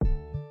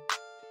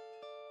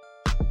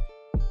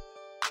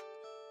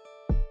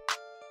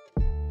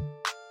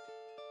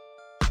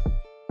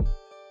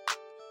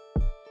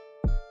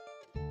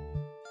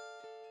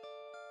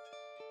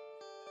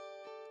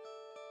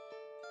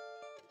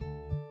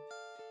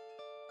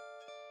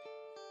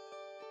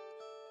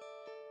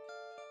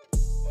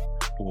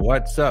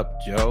What's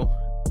up, Joe?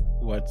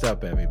 What's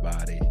up,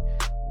 everybody?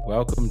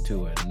 Welcome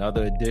to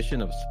another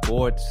edition of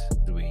Sports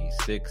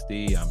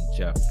 360. I'm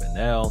Jeff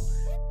Fennell,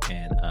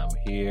 and I'm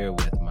here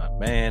with my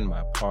man,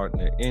 my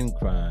partner in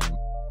crime,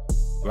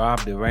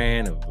 Rob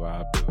Duran of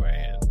Rob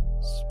Duran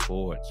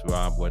Sports.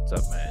 Rob, what's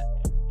up, man?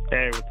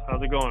 Hey,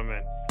 how's it going,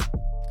 man?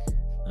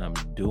 I'm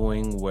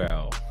doing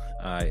well.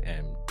 I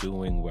am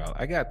doing well.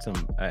 I got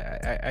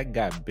I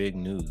got big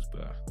news,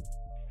 bro.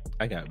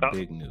 I got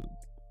big news.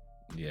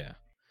 Yeah.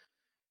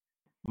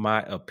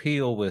 My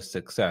appeal was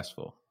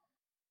successful.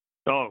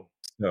 Oh.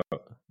 So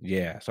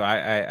yeah. So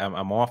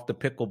I'm off the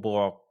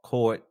pickleball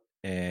court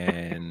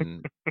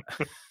and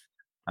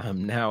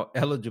I'm now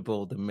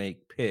eligible to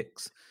make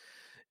picks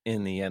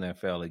in the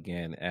NFL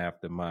again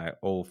after my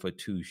 0 for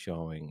 2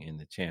 showing in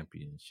the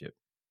championship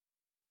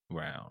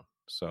round.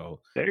 So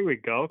there we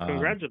go.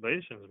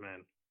 Congratulations,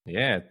 man.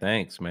 Yeah,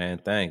 thanks, man.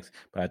 Thanks.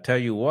 But I tell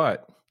you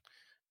what,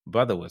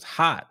 brother was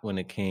hot when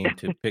it came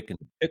to picking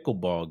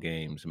pickleball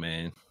games,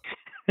 man.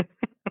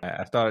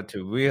 I started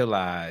to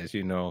realize,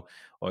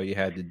 all you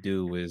had to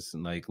do was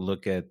like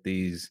look at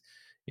these,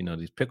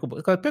 these pickleball.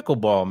 Because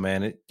pickleball,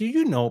 man, do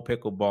you know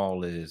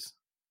pickleball is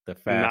the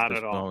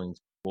fastest growing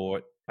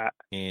sport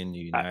in the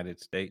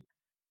United States?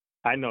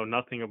 I know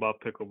nothing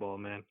about pickleball,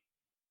 man.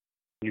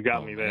 You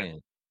got me there.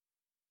 Man.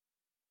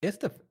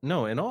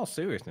 In all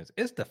seriousness,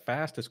 it's the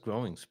fastest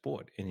growing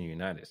sport in the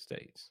United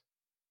States.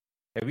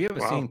 Have you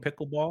ever seen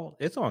pickleball?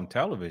 It's on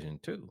television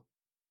too.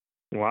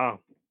 Wow.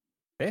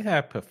 They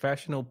have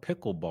professional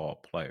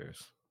pickleball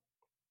players.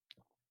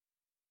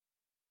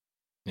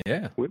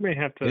 Yeah. We may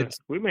have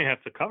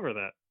to cover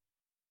that.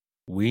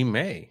 We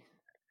may.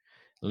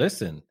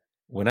 Listen,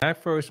 when I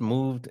first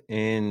moved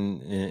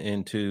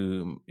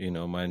into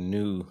my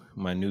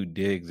new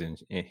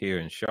digs here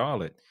in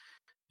Charlotte,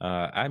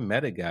 I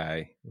met a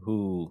guy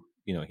who,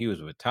 he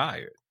was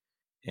retired.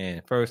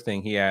 And first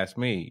thing he asked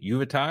me, "You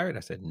retired?"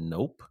 I said,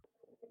 "Nope."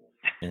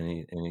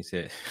 And he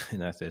said,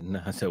 and I said,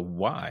 "No." I said,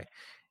 "Why?"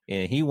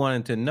 And he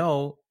wanted to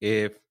know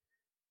if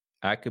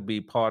I could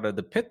be part of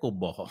the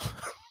pickleball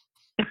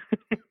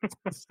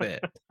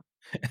set.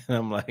 And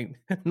I'm like,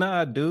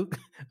 "Nah, Duke,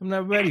 I'm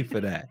not ready for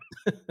that."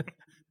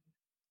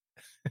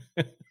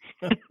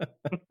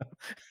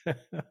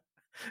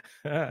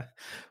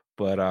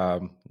 But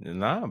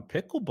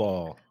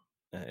pickleball.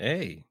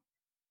 Hey,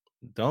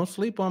 don't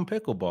sleep on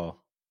pickleball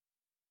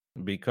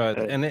because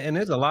and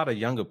there's a lot of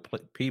younger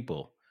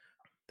people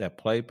that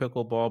play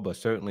pickleball, but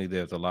certainly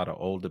there's a lot of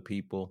older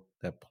people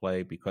that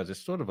play because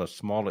it's sort of a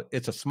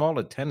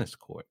smaller tennis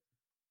court.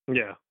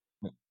 Yeah.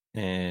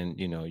 And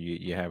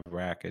you have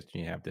rackets,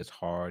 and you have this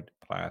hard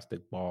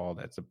plastic ball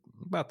that's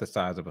about the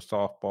size of a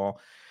softball,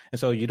 and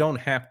so you don't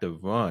have to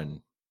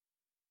run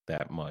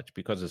that much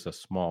because it's a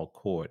small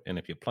court. And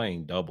if you're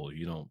playing double,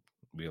 you don't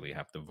really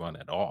have to run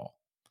at all.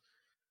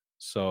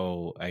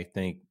 So I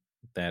think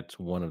that's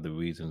one of the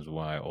reasons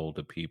why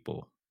older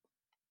people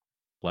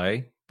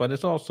play, but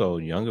it's also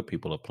younger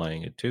people are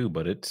playing it too.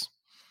 But it's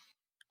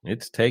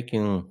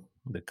taking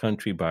the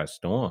country by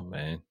storm,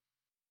 man.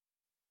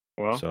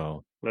 Well,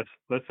 so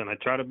listen. I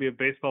tried to be a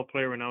baseball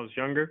player when I was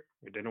younger.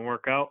 It didn't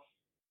work out.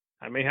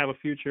 I may have a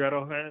future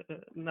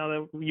now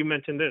that you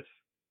mentioned this.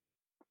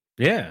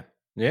 Yeah.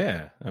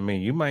 I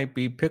mean, you might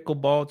be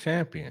pickleball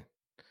champion.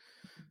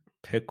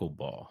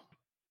 Pickleball.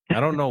 I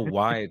don't know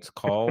why it's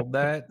called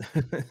that,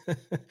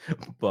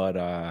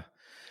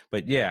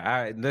 but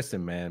yeah,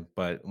 listen, man.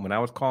 But when I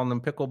was calling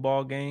them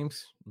pickleball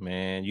games,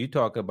 man, you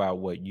talk about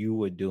what you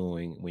were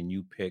doing when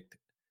you picked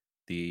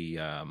the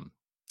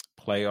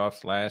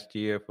playoffs last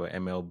year for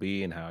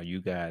MLB and how you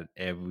got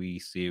every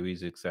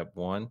series except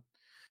one.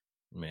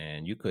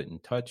 Man, you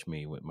couldn't touch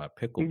me with my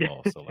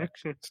pickleball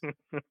selections.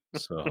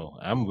 So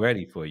I'm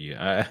ready for you.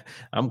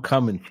 I'm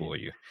coming for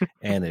you,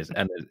 and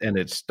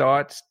it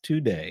starts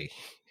today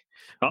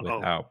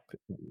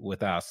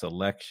with our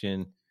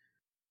selection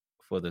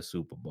for the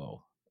Super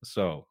Bowl.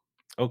 So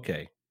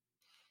okay,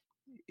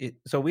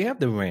 so we have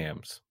the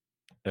Rams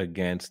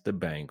against the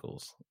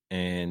Bengals,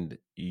 and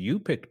you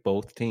picked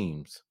both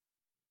teams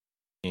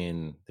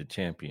in the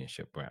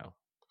championship round.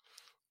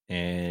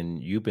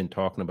 And you've been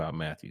talking about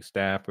Matthew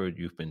Stafford.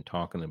 You've been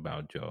talking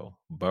about Joe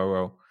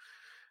Burrow.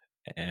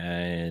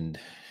 And,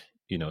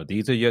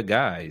 these are your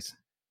guys.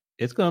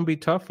 It's going to be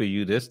tough for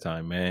you this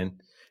time,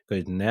 man,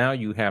 because now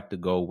you have to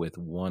go with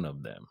one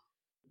of them.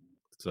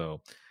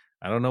 So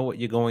I don't know what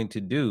you're going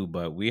to do,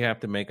 but we have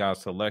to make our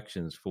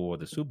selections for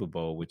the Super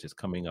Bowl, which is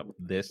coming up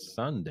this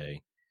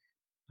Sunday.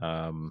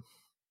 Have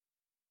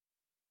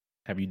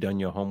you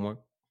done your homework?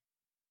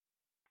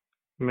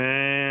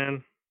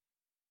 Man.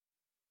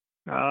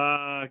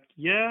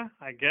 Yeah,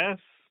 I guess.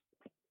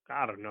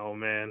 I don't know,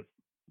 man.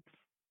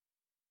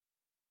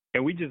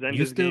 Can we just end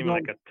this game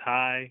like a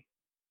tie?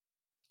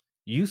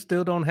 You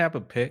still don't have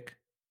a pick?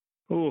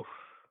 Ooh,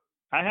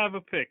 I have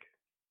a pick.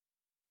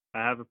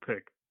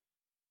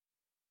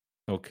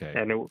 Okay.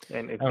 And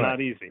it's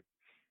not easy.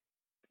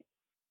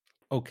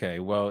 Okay,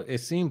 well, it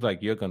seems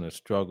like you're going to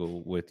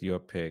struggle with your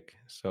pick.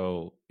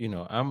 So,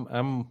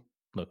 I'm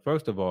look,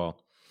 first of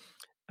all,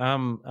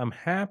 I'm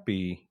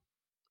happy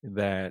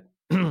that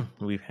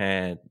we've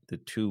had the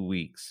 2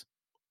 weeks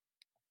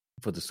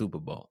for the Super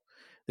Bowl.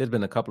 There's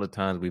been a couple of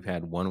times we've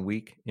had 1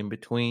 week in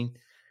between,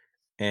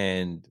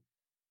 and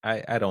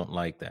I don't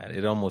like that.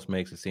 It almost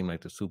makes it seem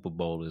like the Super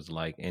Bowl is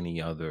like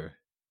any other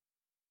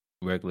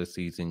regular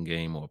season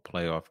game or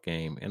playoff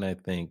game, and I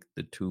think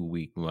the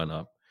 2-week run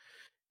up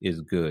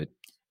is good,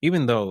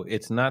 even though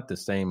it's not the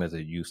same as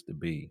it used to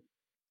be,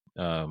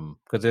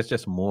 because there's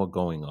just more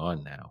going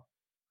on now,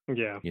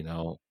 Yeah. you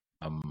know,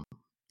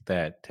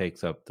 that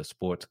takes up the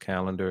sports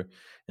calendar,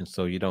 and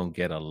so you don't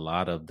get a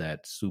lot of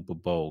that Super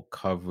Bowl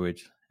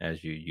coverage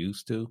as you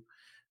used to.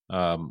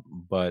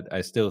 But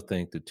I still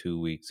think the 2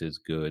 weeks is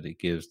good. It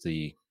gives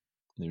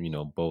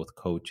both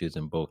coaches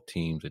and both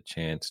teams a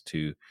chance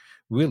to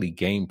really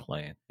game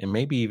plan and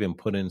maybe even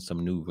put in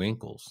some new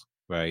wrinkles,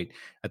 right?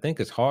 I think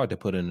it's hard to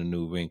put in a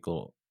new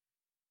wrinkle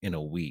in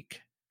a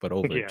week, but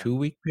over a Yeah. 2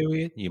 week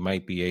period, you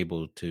might be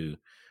able to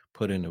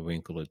put in a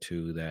wrinkle or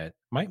two that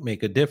might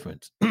make a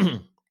difference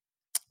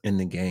in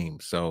the game.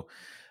 So,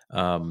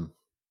 um,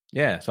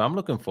 yeah, so I'm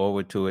looking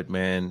forward to it,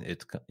 man.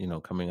 It's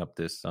coming up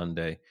this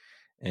Sunday,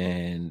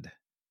 and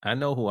I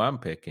know who I'm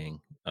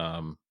picking.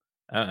 I'm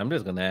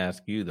just gonna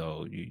ask you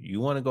though. You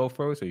want to go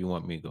first, or you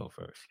want me to go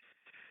first?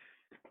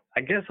 I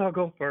guess I'll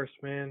go first,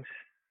 man.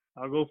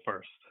 I'll go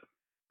first.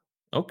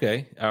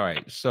 Okay, all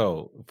right.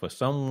 So for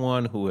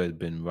someone who has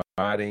been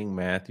riding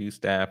Matthew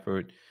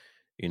Stafford,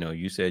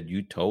 you said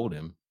you told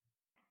him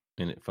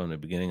from the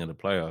beginning of the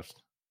playoffs,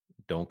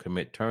 don't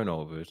commit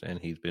turnovers, and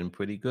he's been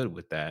pretty good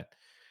with that.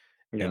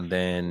 Yes. And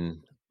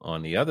then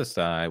on the other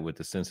side with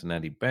the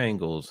Cincinnati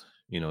Bengals,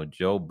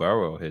 Joe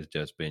Burrow has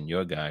just been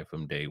your guy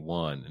from day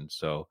one. And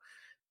so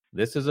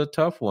this is a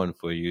tough one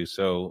for you.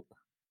 So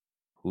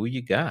who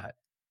you got?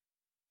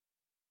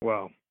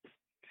 Well,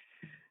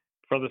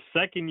 for the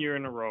second year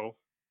in a row,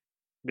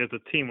 there's a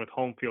team with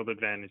home field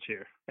advantage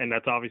here, and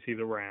that's obviously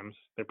the Rams.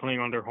 They're playing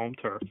on their home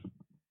turf.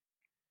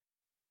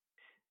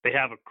 They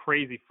have a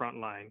crazy front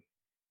line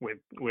with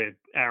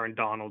Aaron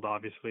Donald,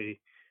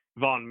 obviously,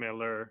 Von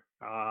Miller,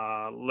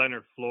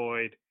 Leonard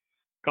Floyd,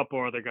 a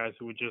couple other guys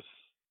who would just,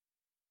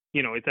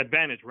 it's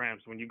advantage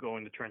Rams when you go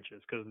in the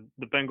trenches because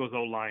the Bengals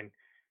O line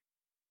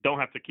don't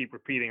have to keep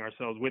repeating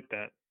ourselves with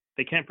that.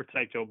 They can't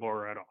protect Joe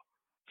Burrow at all.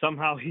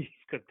 Somehow he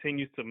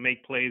continues to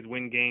make plays,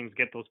 win games,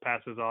 get those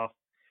passes off.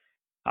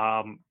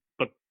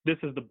 But this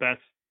is the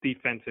best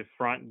defensive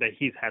front that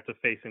he's had to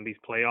face in these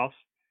playoffs,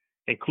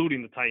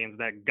 including the Titans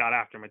that got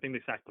after him. I think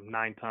they sacked him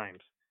 9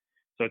 times.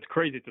 So it's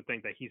crazy to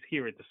think that he's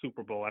here at the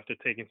Super Bowl after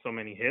taking so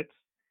many hits.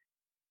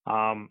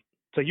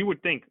 So you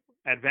would think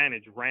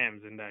advantage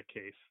Rams in that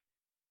case,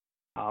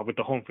 with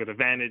the home field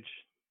advantage,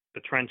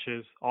 the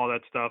trenches, all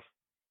that stuff.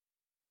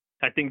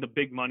 I think the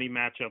big money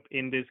matchup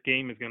in this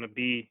game is going to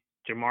be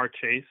Ja'Marr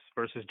Chase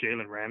versus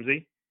Jalen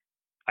Ramsey.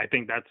 I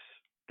think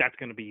that's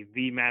going to be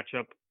the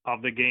matchup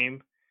of the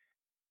game.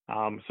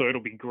 So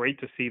it'll be great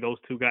to see those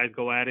two guys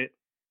go at it.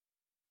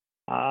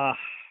 But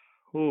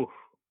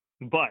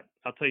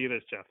I'll tell you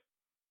this, Jeff.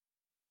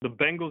 The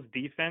Bengals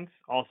defense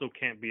also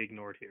can't be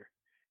ignored here.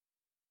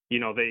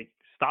 They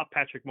stopped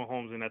Patrick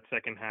Mahomes in that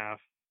second half.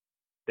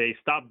 They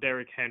stopped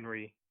Derrick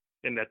Henry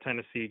in that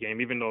Tennessee game,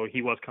 even though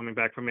he was coming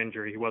back from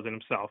injury. He wasn't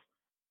himself.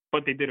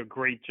 But they did a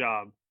great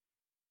job,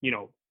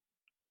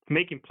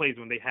 making plays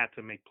when they had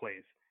to make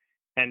plays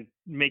and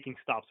making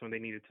stops when they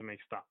needed to make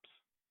stops.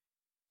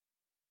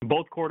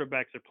 Both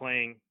quarterbacks are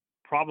playing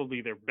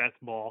probably their best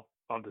ball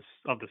of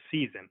the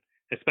season,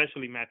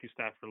 especially Matthew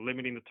Stafford,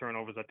 limiting the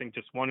turnovers. I think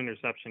just 1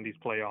 interception these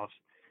playoffs,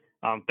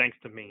 thanks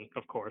to me,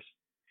 of course.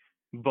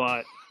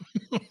 But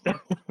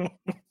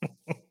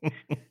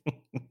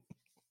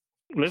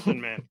listen,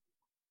 man,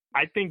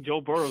 I think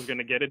Joe Burrow is going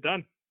to get it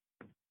done.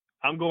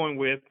 I'm going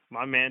with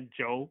my man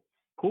Joe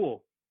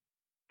Cool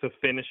to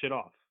finish it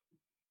off.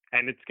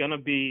 And I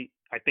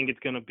think it's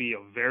going to be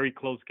a very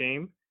close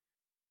game.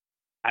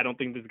 I don't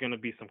think there's going to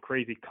be some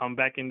crazy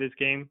comeback in this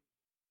game.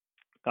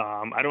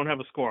 I don't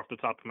have a score off the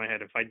top of my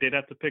head. If I did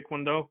have to pick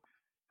one, though,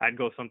 I'd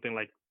go something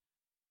like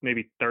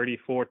maybe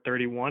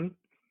 34-31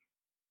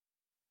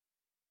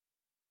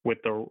 with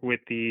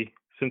the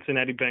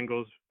Cincinnati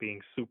Bengals being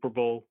Super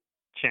Bowl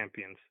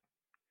champions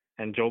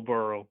and Joe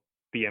Burrow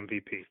the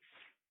MVP.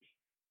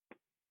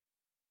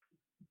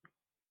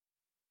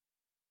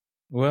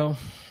 Well,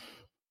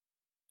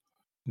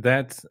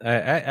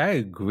 I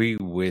agree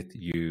with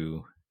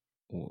you.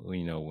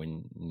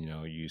 When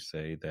you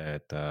say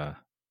that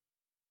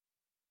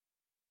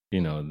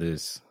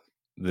this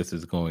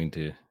is going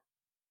to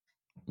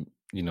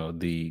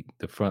the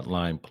front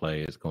line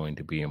play is going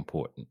to be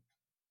important.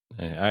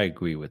 I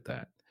agree with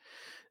that.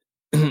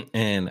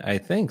 And I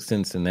think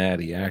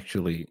Cincinnati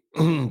actually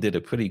did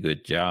a pretty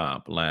good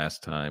job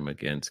last time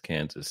against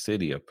Kansas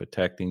City of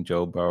protecting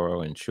Joe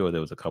Burrow. And sure,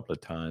 there was a couple of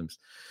times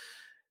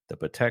the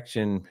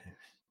protection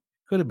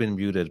could have been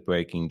viewed as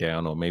breaking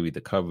down, or maybe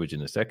the coverage in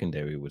the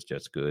secondary was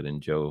just good,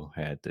 and Joe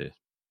had to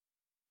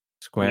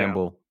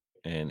scramble,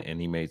 and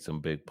he made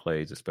some big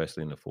plays,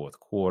 especially in the fourth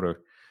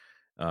quarter.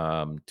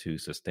 to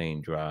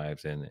sustain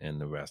drives and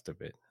the rest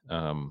of it.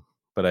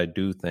 But I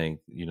do think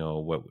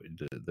what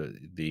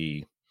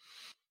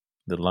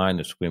the line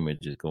of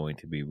scrimmage is going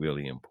to be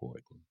really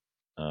important.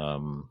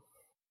 Um,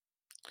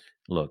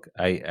 Look,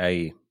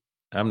 I'm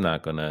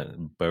not gonna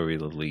bury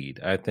the lead.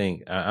 I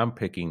think I'm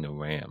picking the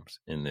Rams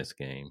in this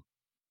game,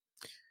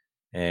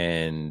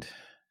 and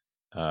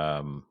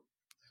um,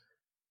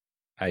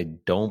 I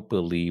don't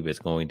believe it's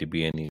going to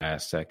be any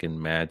last second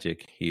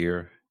magic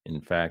here.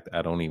 In fact,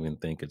 I don't even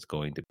think it's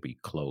going to be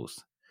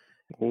close.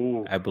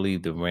 Ooh, I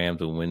believe the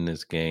Rams will win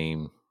this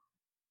game.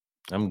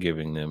 I'm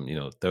giving them,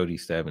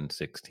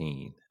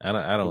 37-16. I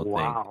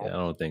wow.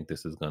 don't think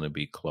this is going to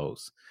be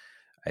close.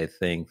 I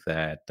think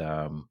that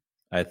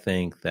I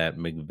think that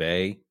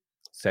McVay,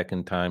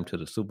 second time to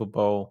the Super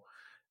Bowl,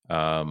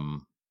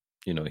 um,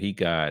 he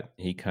kind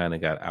of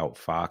got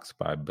outfoxed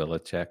by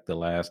Belichick the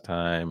last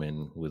time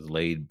and was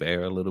laid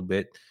bare a little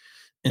bit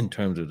in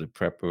terms of the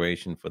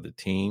preparation for the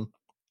team.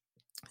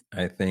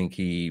 I think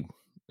he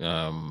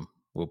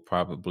will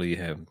probably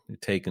have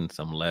taken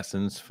some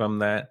lessons from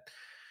that.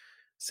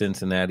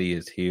 Cincinnati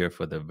is here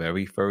for the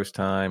very first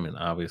time, and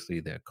obviously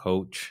their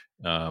coach.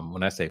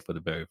 When I say for the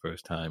very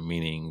first time,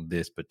 meaning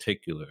this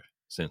particular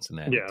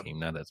Cincinnati Yeah. team,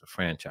 not as a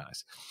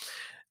franchise.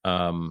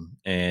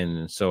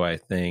 And so I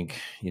think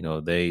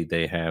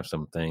they have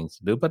some things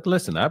to do. But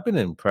listen, I've been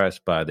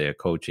impressed by their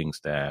coaching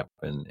staff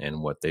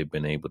and what they've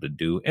been able to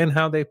do and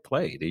how they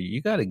played.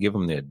 You got to give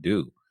them their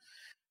due.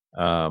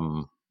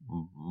 Um,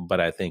 but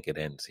I think it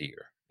ends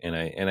here, and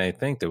I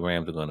think the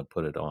Rams are going to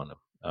put it on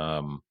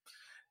them.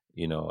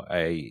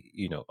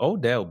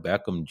 Odell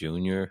Beckham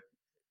Jr.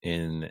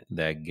 in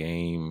that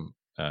game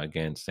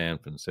against San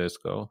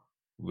Francisco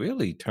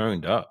really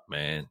turned up,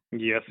 man.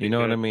 Yes, You he know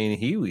what I did.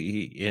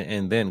 mean?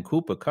 And then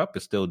Cooper Cup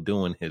is still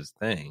doing his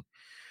thing,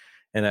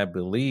 and I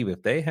believe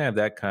if they have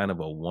that kind of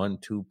a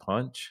 1-2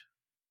 punch,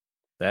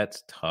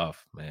 that's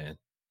tough, man.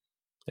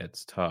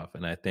 That's tough,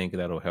 and I think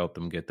that'll help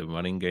them get the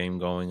running game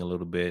going a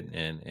little bit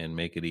and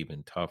make it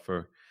even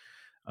tougher.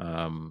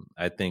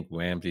 I think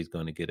Ramsey's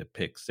going to get a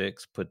pick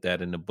six. Put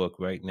that in the book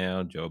right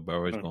now. Joe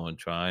Burrow's Mm. going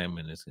to try him,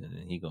 and he's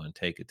going to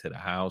take it to the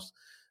house.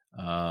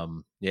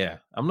 Yeah,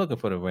 I'm looking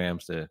for the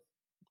Rams to,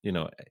 you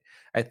know,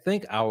 I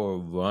think our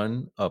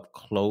run of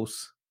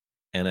close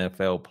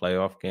NFL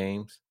playoff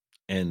games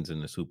ends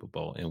in the Super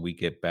Bowl, and we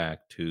get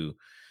back to,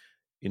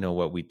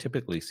 what we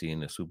typically see in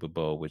the Super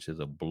Bowl, which is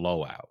a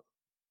blowout.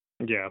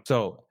 Yeah.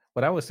 So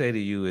what I would say to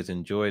you is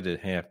enjoy the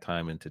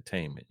halftime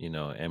entertainment,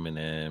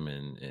 Eminem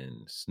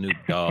and Snoop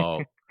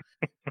Dogg,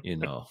 you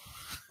know,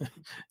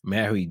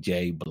 Mary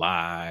J.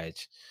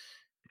 Blige,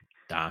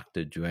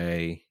 Dr.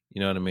 Dre, you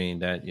know what I mean?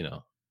 That,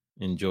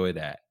 enjoy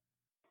that.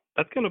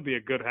 That's gonna be a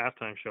good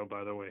halftime show,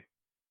 by the way.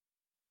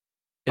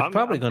 It's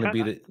probably I'm going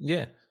to kind be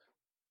yeah,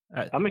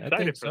 I'm I think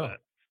excited for so. that.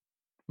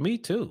 Me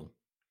too.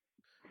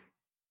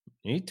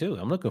 Me too.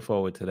 I'm looking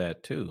forward to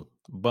that too.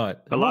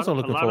 But A I'm lot also a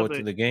looking lot of forward the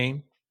to the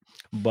game.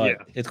 yeah, But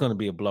it's going to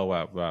be a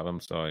blowout, Rob. I'm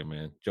sorry,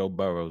 man. Joe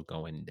Burrow's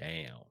going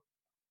down.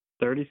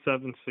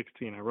 37-16.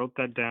 I wrote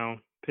that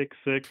down. Pick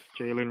six,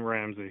 Jalen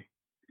Ramsey.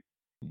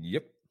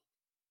 Yep.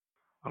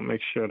 I'll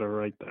make sure to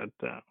write that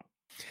down.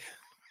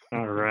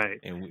 All right.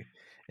 and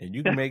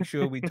you can make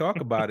sure we talk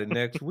about it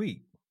next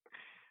week.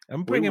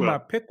 I'm We bringing my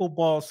will.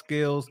 pickleball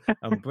skills.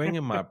 I'm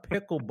bringing my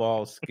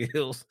pickleball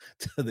skills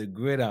to the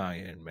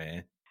gridiron,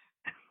 man.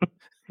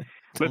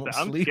 Listen, Don't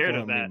I'm sleep scared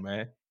of on me, that.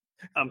 man.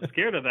 I'm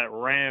scared of that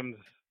Rams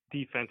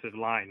defensive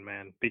line,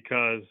 man,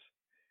 because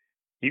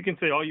you can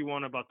say all you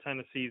want about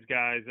Tennessee's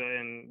guys,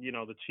 and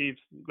the Chiefs,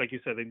 like you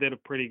said, they did a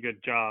pretty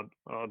good job.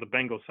 The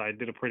Bengals side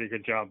did a pretty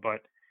good job,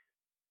 but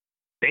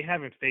they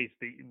haven't faced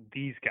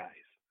these guys.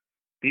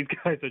 These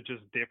guys are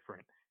just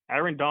different.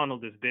 Aaron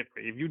Donald is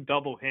different. If you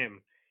double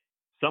him,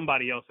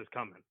 somebody else is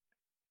coming.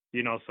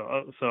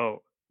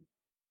 So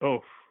oh,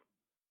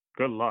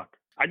 good luck.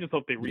 I just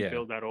hope they Yeah.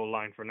 rebuild that old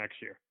line for next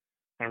year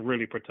and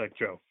really protect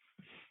Joe.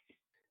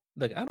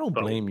 Look, I don't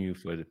So blame you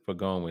for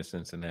going with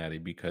Cincinnati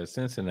because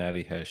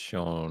Cincinnati has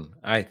shown,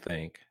 I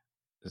think,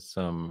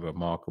 some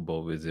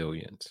remarkable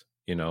resilience,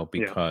 yeah,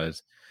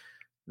 because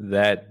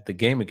that the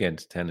game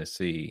against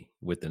Tennessee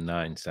with the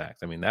 9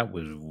 sacks, I mean, that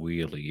was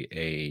really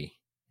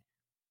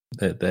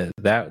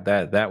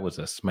that was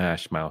a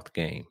smash mouth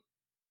game.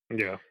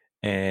 yeah,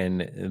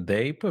 And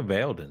they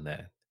prevailed in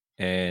that.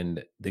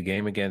 And the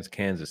game against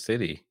Kansas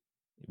City,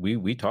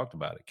 we talked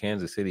about it.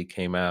 Kansas City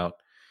came out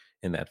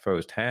in that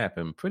first half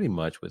and pretty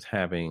much was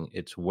having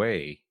its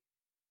way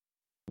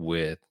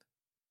with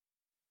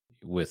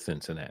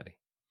Cincinnati.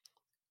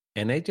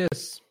 And they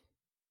just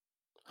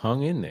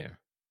hung in there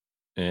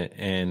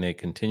and they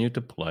continued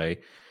to play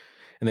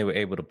and they were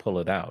able to pull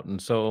it out. And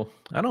so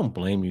I don't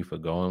blame you for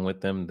going with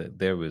them, that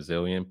they're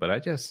resilient, but I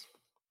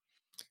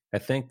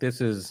think this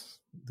is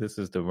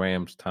the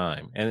Rams'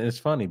 time, and it's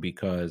funny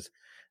because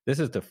this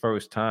is the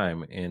first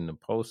time in the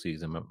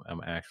postseason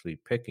I'm actually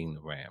picking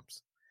the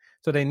Rams,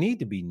 so they need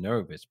to be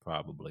nervous,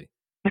 probably.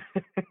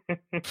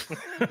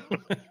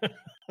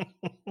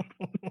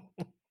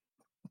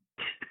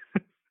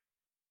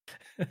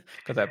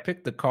 because I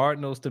picked the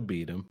Cardinals to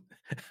beat them.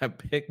 I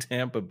picked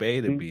Tampa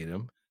Bay to Mm, beat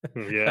them. I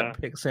yeah,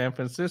 picked San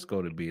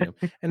Francisco to beat them,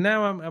 and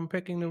now I'm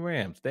picking the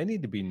Rams. They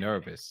need to be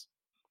nervous.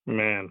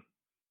 man.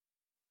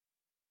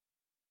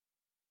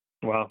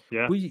 Well,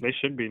 yeah, We they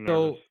should be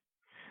nervous.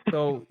 so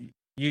so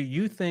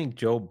you think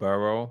Joe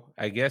Burrow?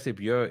 I guess if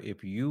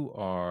you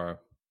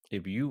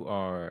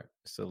are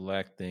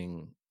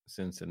selecting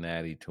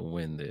Cincinnati to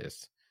win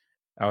this,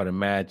 I would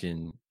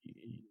imagine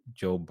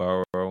Joe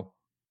Burrow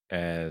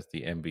as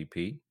the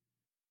MVP.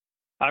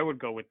 I would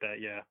go with that.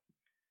 Yeah,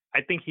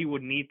 I think he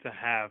would need to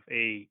have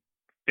a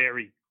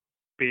very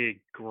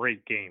big,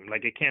 great game.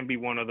 Like it can't be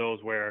one of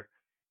those where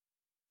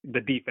the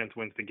defense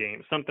wins the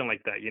game, something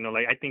like that.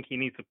 Like I think he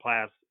needs to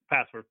pass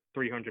for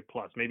 300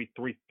 plus, maybe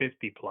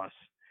 350 plus,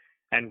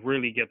 and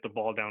really get the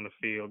ball down the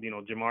field.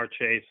 Jamar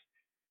Chase,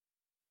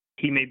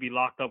 he may be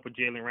locked up with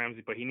Jalen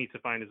Ramsey, but he needs to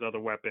find his other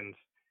weapons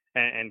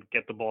and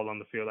get the ball on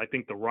the field. I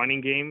think the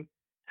running game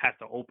has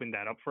to open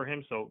that up for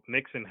him. So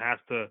Mixon has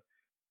to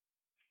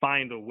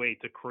find a way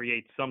to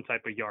create some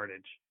type of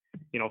yardage.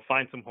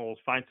 Find some holes,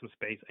 find some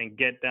space, and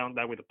get down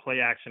that way. The play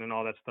action and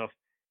all that stuff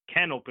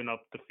can open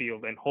up the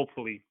field and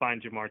hopefully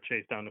find Jamar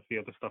Chase down the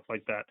field and stuff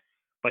like that.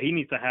 But he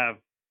needs to have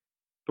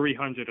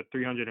 300 or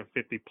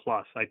 350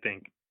 plus, I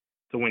think,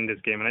 to win this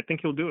game, and I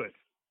think he'll do it.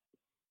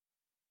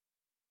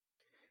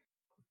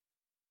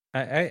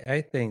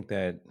 I think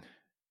that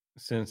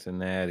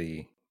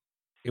Cincinnati,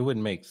 it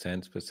wouldn't make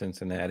sense for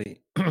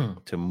Cincinnati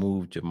to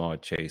move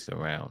Jamar Chase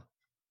around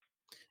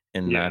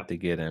and Yeah, not to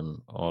get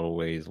him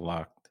always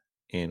locked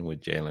in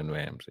with Jalen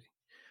Ramsey.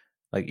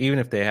 Like even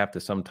if they have to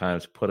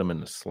sometimes put him in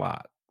the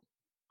slot.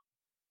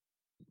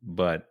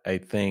 But I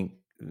think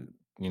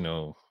you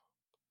know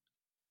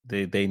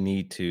they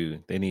need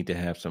to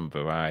have some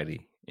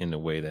variety in the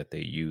way that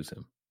they use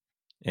him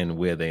and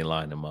where they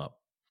line him up.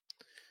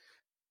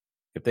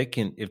 If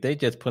they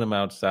just put him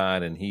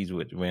outside and he's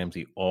with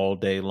Ramsey all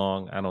day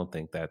long, I don't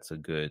think that's a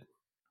good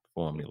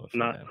formula for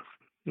not them.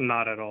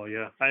 not at all.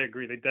 Yeah, I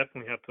agree. They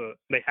definitely have to.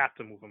 They have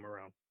to move him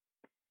around.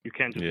 You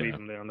can't just leave Yeah.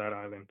 him there on that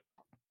island.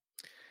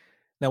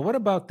 Now, what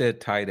about their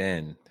tight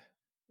end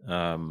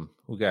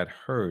who got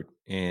hurt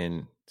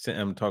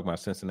I'm talking about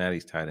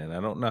Cincinnati's tight end. I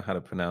don't know how to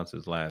pronounce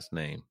his last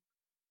name.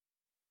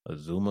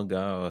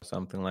 Azumaga or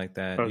something like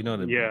that.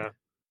 Yeah,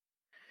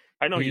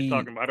 I know who you're He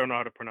talking about. I don't know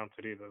how to pronounce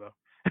it either, though.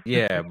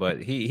 yeah,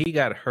 but he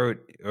got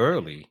hurt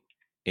early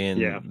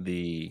Yeah, in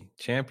the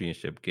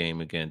championship game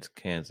against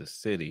Kansas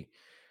City.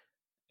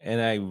 And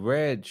I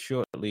read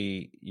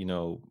shortly,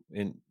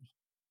 in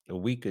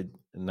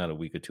not a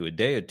week or two, a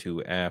day or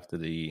two after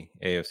the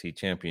AFC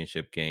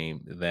championship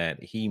game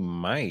that he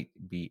might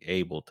be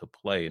able to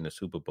play in the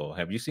Super Bowl.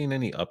 Have you seen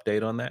any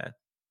update on that?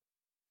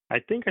 I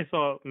think I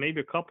saw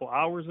maybe a couple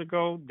hours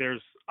ago.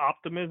 There's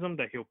optimism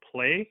that he'll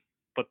play,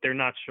 but they're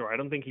not sure. I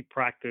don't think he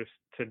practiced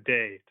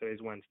today.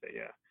 Today's Wednesday.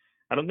 Yeah,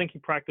 I don't think he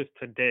practiced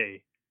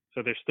today,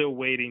 so they're still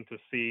waiting to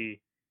see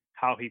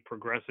how he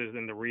progresses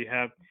in the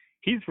rehab.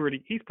 He's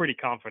pretty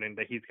confident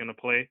that he's going to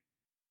play.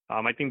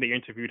 I think they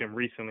interviewed him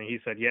recently. He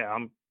said, "Yeah,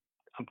 I'm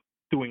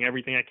doing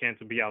everything I can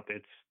to be out there.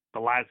 It's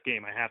the last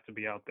game. I have to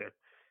be out there."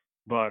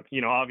 But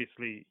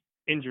obviously,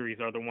 injuries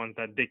are the ones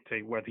that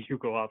dictate whether you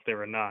go out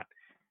there or not.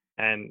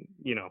 And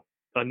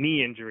a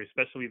knee injury,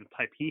 especially the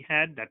type he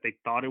had, that they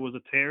thought it was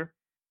a tear,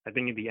 I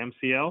think in the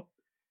MCL,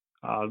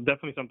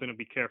 definitely something to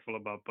be careful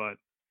about. But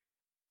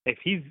if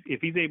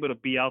he's able to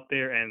be out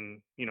there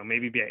and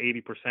maybe be at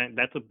 80%,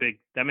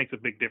 that makes a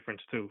big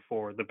difference too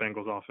for the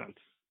Bengals offense.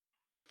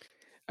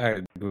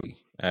 I agree.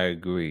 I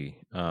agree.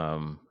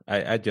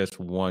 I just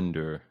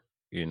wonder,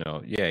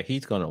 yeah,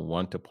 he's going to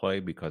want to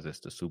play because it's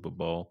the Super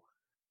Bowl.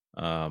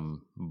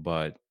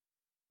 But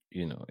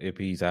if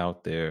he's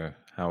out there,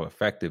 how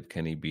effective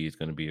can he be is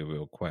going to be a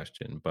real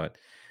question. But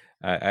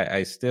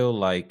I still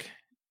like,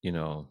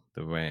 the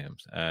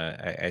Rams.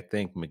 I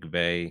think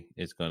McVay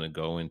is going to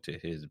go into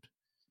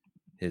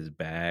his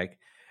bag,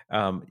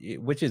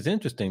 which is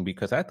interesting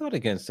because I thought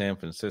against San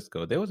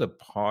Francisco, there was a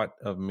part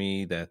of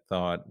me that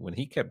thought when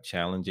he kept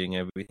challenging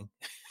everything,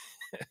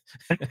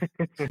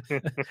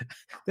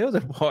 there was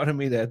a part of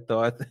me that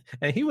thought,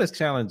 and he was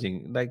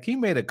challenging, like he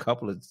made a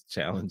couple of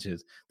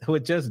challenges that were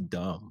just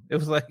dumb. It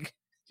was like,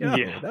 yo,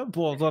 Yeah, that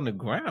ball's on the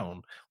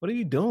ground. What are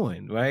you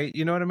doing? Right?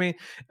 You know what I mean?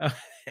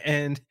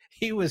 And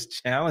he was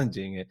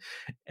challenging it.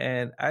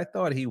 And I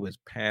thought he was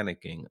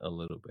panicking a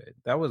little bit.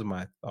 That was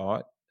my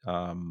thought.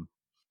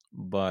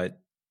 But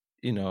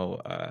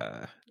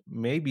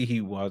maybe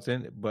he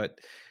wasn't, but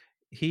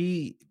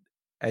he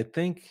I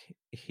think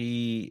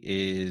he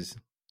is,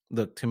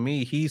 look, to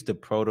me, he's the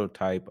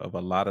prototype of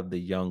a lot of the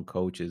young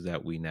coaches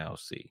that we now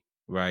see,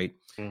 right?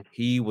 mm,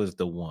 He was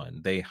the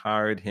one. They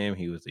hired him.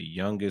 He was the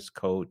youngest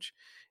coach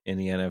in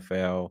the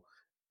NFL,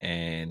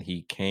 and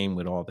he came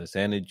with all this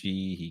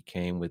energy. He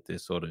came with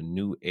this sort of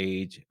new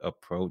age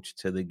approach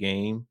to the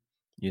game,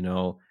 you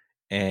know,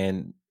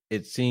 and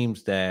it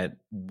seems that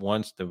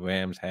once the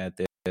Rams had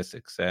their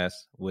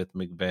success with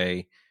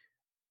McVay,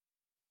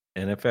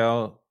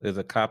 NFL is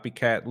a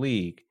copycat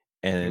league,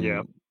 yeah,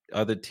 and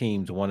other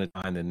teams want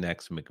to find the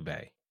next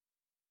McVay.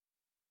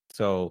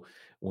 So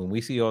when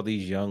we see all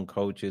these young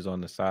coaches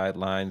on the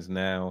sidelines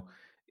now,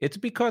 it's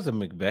because of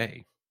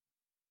McVay,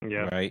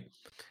 Yeah. right?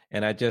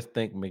 And I just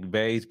think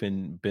McVay's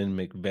been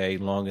McVay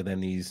longer than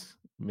these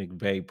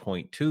McVay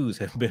point twos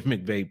have been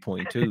McVay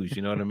point twos.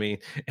 You know what I mean?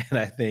 And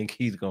I think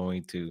he's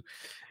going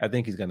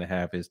to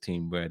have his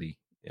team ready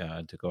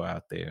to go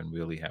out there and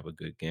really have a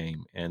good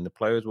game, and the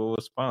players will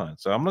respond.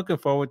 So I'm looking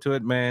forward to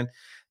it, man.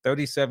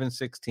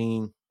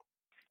 37-16,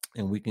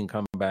 and we can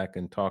come back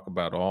and talk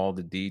about all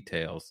the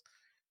details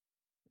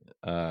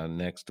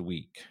next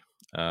week.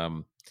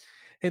 Um,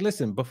 hey,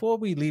 listen, before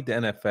we leave the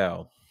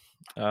NFL,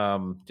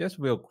 just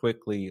real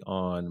quickly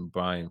on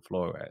Brian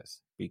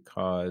Flores,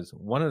 because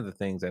one of the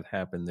things that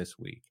happened this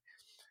week,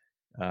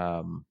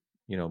 um,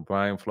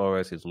 Brian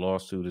Flores, his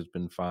lawsuit has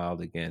been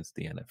filed against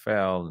the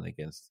NFL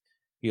and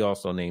he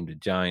also named the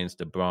Giants,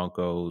 the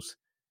Broncos,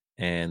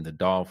 and the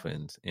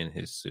Dolphins in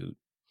his suit.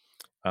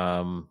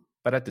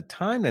 But at the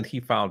time that he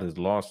filed his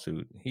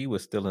lawsuit, he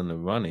was still in the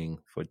running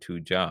for 2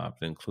 jobs,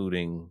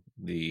 including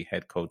the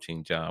head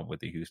coaching job with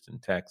the Houston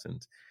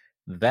Texans.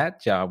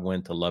 That job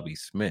went to Lovie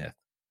Smith,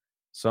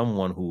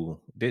 someone who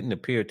didn't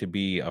appear to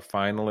be a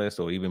finalist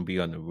or even be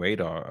on the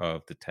radar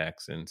of the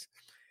Texans.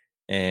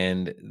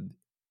 And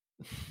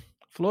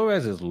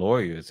Flores's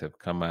lawyers have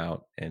come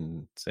out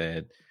and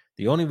said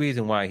the only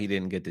reason why he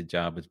didn't get the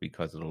job is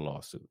because of the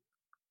lawsuit.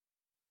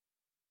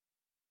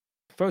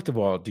 First of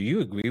all, do you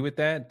agree with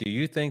that? Do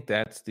you think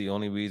that's the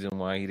only reason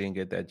why he didn't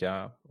get that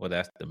job? Or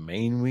that's the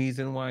main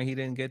reason why he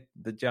didn't get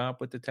the job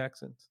with the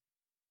Texans?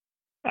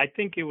 I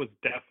think it was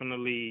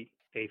definitely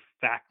a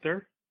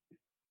factor.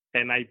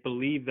 And I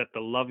believe that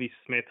the Lovie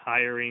Smith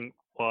hiring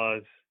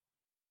was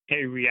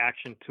a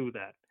reaction to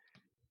that.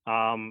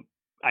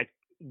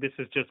 This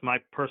is just my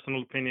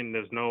personal opinion.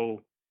 There's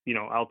no,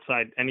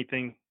 outside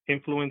anything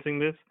influencing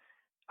this.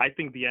 I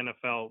think the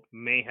NFL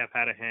may have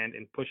had a hand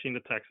in pushing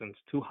the Texans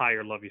to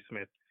hire Lovie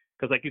Smith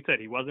because, like you said,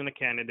 he wasn't a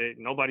candidate.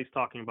 Nobody's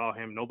talking about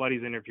him.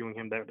 Nobody's interviewing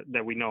him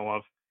that we know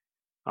of.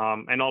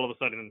 And all of a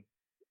sudden,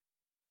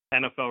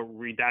 NFL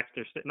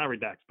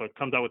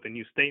comes out with a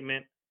new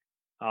statement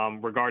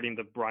regarding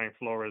the Brian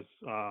Flores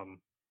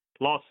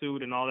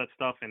lawsuit and all that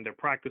stuff and their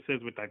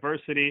practices with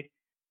diversity.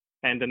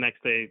 And the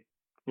next day,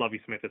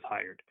 Lovie Smith is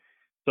hired.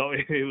 So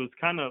it was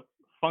kind of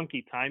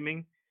funky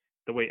timing,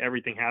 the way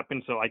everything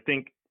happened. So I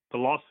think the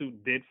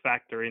lawsuit did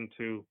factor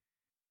into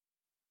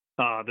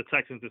the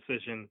Texans'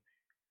 decision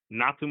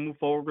not to move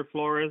forward with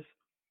Flores,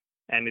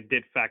 and it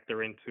did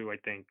factor into, I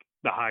think,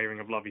 the hiring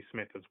of Lovie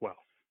Smith as well.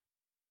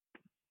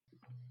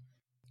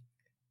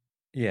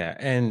 Yeah,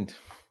 and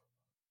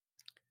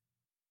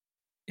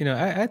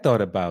I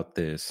thought about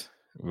this,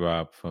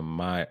 Rob, from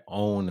my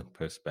own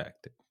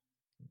perspective.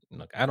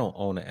 Look, I don't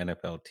own an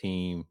NFL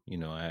team.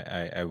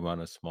 I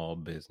run a small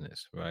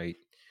business, right?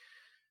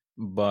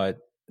 But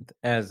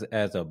as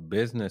a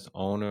business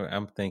owner,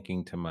 I'm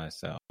thinking to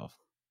myself,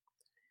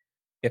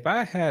 if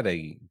I had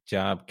a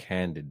job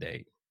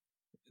candidate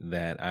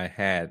that I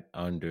had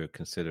under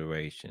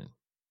consideration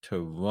to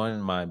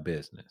run my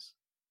business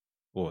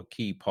or a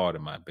key part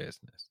of my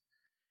business,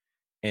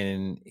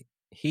 and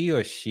he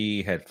or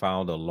she had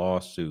filed a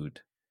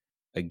lawsuit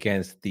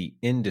against the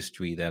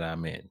industry that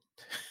I'm in.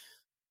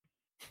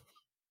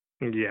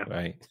 Yeah.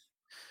 Right.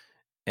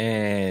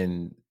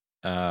 And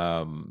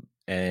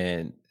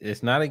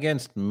it's not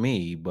against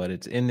me, but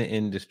it's in the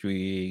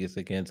industry, it's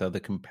against other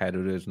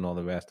competitors and all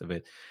the rest of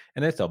it.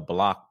 And it's a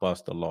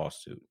blockbuster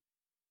lawsuit.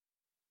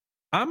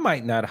 I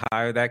might not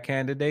hire that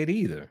candidate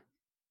either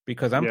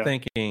because I'm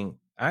thinking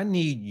I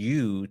need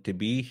you to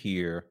be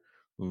here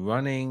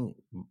running,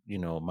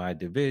 my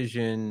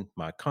division,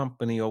 my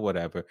company or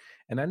whatever,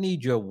 and I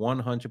need your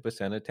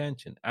 100%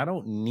 attention. I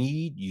don't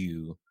need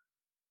you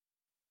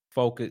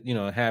focus,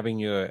 having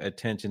your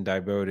attention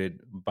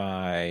diverted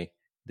by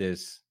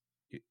this,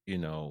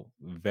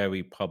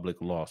 very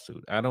public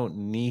lawsuit. I don't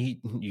need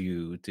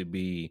you to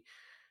be,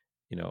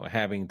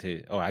 having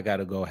to, oh, I got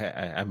to go,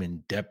 I'm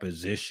in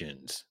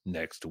depositions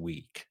next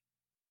week.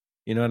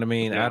 You know what I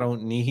mean? Yeah. I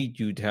don't need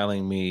you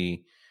telling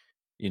me,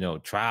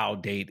 trial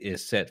date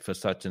is set for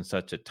such and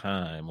such a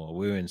time, or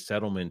we're in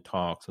settlement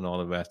talks and all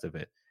the rest of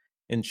it.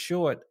 In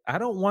short, I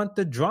don't want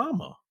the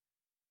drama.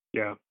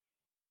 Yeah.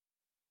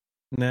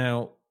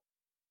 Now,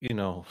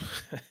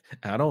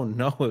 I don't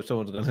know if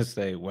someone's going to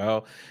say,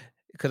 well,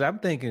 because I'm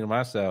thinking to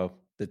myself,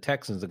 the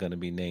Texans are going to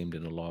be named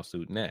in a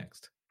lawsuit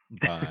next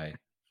by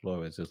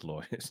Flores'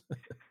 lawyers.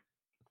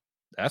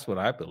 That's what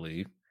I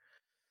believe.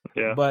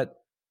 Yeah.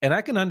 And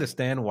I can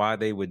understand why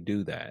they would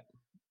do that.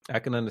 I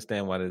can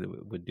understand why they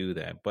would do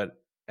that.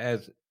 But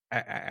as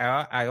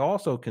I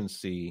also can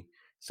see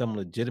some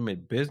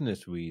legitimate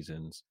business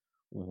reasons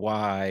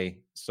why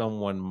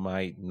someone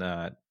might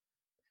not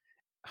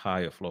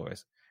hire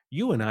Flores.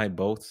 You and I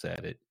both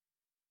said it.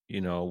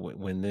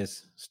 When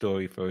this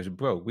story first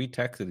broke, we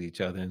texted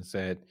each other and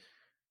said,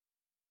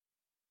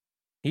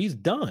 he's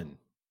done.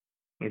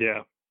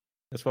 Yeah.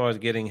 As far as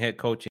getting head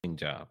coaching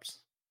jobs.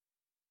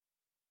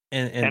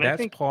 And I that's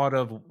think, part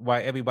of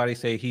why everybody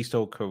say he's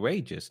so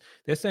courageous.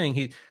 They're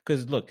saying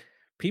because look,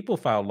 people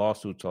file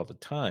lawsuits all the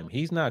time.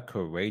 He's not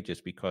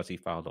courageous because he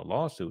filed a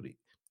lawsuit.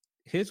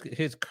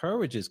 His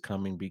courage is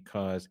coming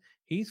because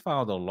he's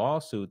filed a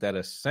lawsuit that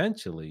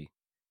essentially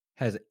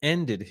has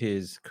ended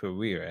his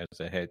career as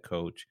a head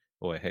coach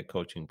or a head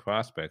coaching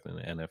prospect in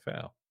the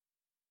NFL.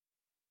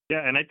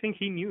 Yeah, and I think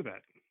he knew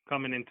that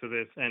coming into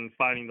this and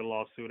filing the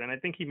lawsuit, and I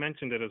think he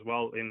mentioned it as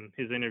well in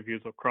his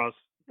interviews across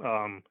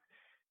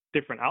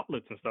different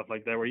outlets and stuff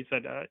like that, where he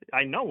said,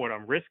 "I know what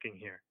I'm risking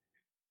here,"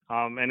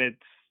 and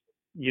it's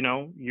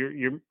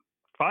you're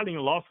filing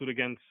a lawsuit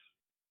against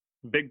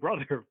Big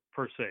Brother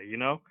per se,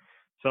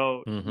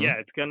 so Hmm. yeah,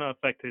 it's gonna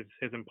affect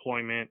his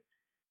employment.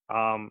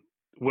 Um,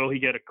 will he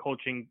get a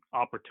coaching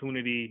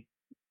opportunity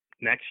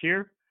next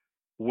year?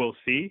 We'll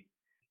see.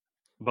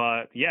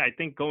 But yeah, I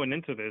think going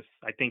into this,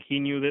 I think he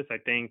knew this. I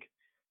think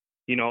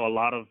a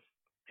lot of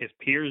his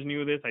peers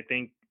knew this. I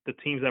think the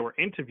teams that were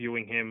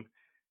interviewing him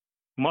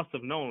must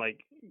have known,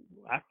 like,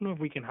 I don't know if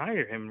we can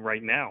hire him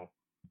right now.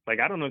 Like,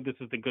 I don't know if this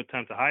is the good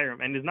time to hire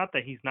him. And it's not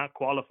that he's not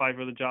qualified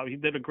for the job. He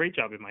did a great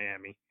job in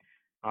Miami.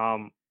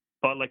 Um,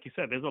 but like you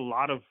said, there's a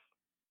lot of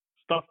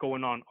stuff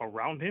going on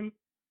around him.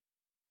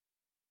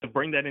 To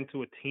bring that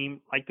into a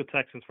team like the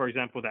Texans, for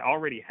example, that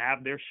already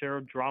have their share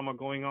of drama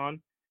going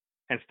on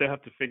and still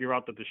have to figure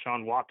out the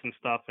Deshaun Watson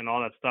stuff and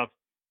all that stuff.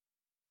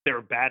 They're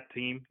a bad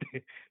team.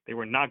 They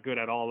were not good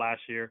at all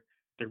last year.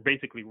 They're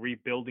basically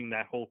rebuilding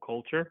that whole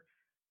culture.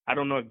 I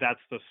don't know if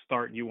that's the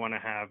start you want to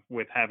have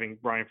with having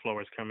Brian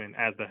Flores come in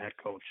as the head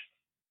coach.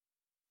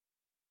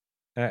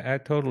 I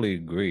totally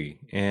agree,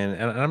 and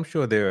I'm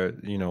sure there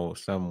are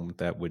some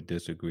that would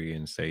disagree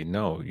and say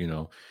no.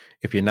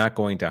 If you're not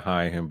going to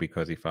hire him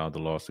because he filed the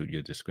lawsuit,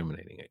 you're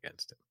discriminating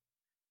against him.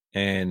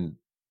 And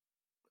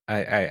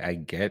I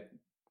get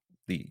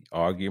the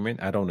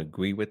argument. I don't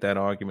agree with that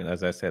argument.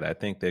 As I said, I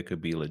think there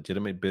could be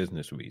legitimate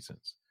business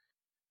reasons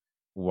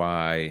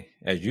why,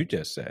 as you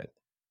just said,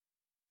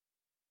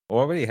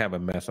 already have a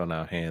mess on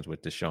our hands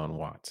with Deshaun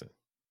Watson.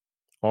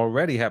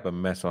 Already have a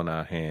mess on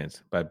our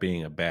hands by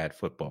being a bad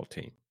football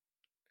team.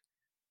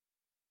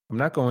 I'm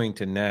not going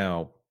to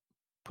now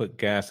put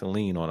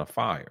gasoline on a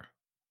fire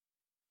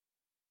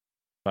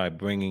by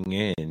bringing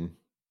in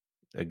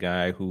a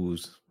guy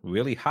who's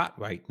really hot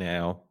right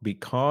now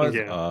because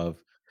Yeah.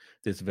 of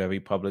this very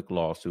public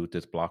lawsuit,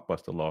 this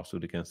blockbuster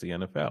lawsuit against the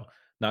NFL.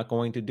 Not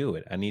going to do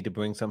it. I need to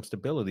bring some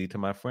stability to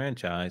my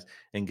franchise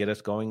and get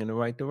us going in the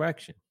right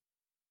direction.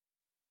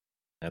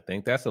 I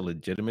think that's a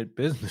legitimate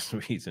business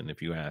reason,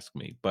 if you ask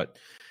me. But,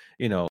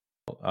 you know,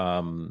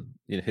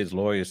 his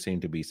lawyers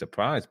seem to be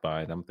surprised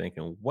by it. I'm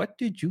thinking, what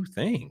did you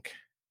think?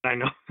 I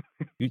know.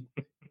 You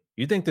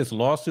you think this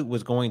lawsuit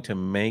was going to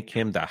make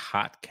him the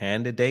hot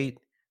candidate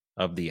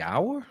of the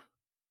hour?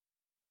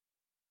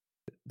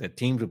 That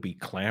teams would be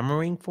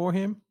clamoring for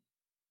him?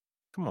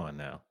 Come on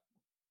now.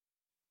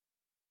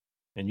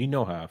 And you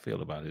know how I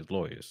feel about his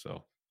lawyers,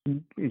 so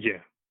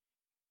Yeah.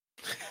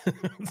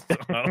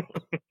 so,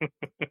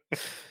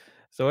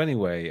 so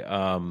anyway,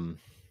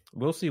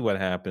 we'll see what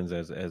happens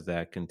as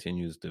that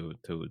continues to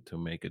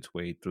make its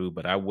way through.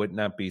 But I would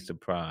not be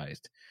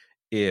surprised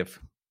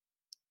if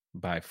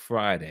by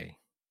Friday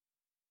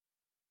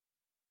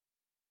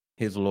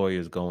his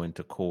lawyers go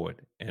into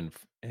court and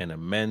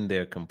amend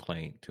their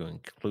complaint to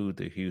include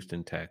the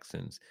Houston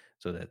Texans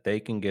so that they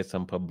can get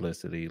some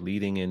publicity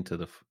leading into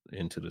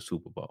the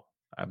Super Bowl.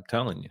 I'm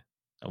telling you,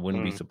 I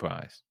wouldn't be Mm,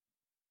 surprised.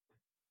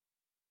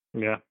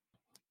 yeah.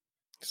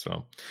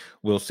 So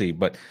we'll see.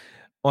 But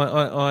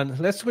on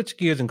let's switch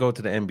gears and go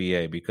to the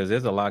NBA because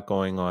there's a lot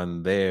going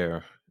on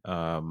there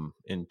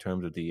in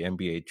terms of the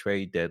NBA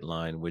trade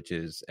deadline, which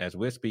is, as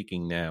we're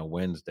speaking now,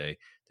 Wednesday.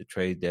 The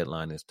trade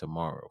deadline is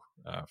tomorrow,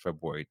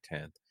 February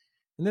 10th.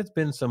 And there's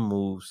been some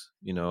moves,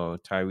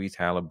 Tyrese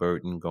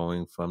Halliburton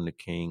going from the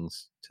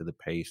Kings to the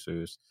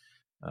Pacers,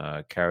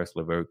 Karis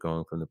LeVert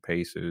going from the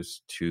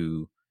Pacers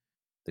to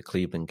the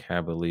Cleveland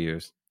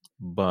Cavaliers.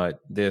 But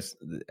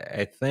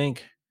I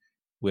think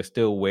we're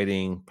still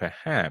waiting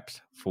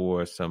perhaps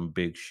for some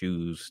big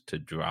shoes to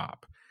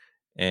drop.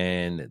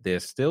 And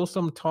there's still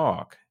some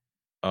talk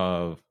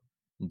of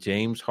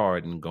James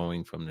Harden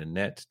going from the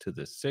Nets to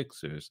the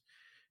Sixers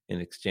in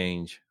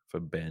exchange for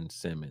Ben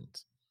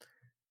Simmons.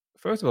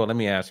 First of all, let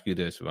me ask you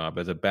this, Rob,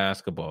 as a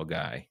basketball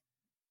guy.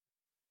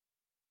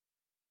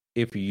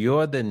 If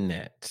you're the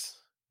Nets,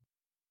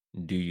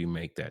 do you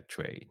make that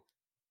trade?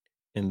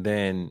 And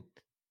then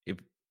if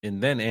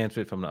and then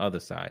answer it from the other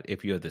side.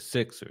 If you're the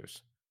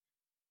Sixers,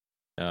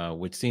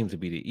 which seems to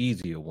be the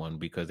easier one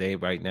because they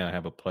right now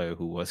have a player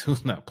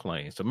who's not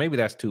playing. So maybe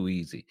that's too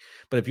easy.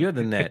 But if you're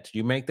the Nets,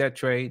 you make that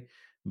trade,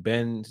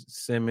 Ben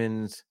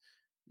Simmons,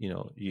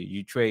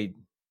 you trade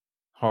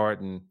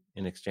Harden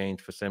in exchange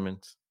for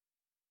Simmons.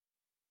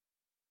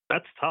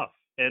 That's tough.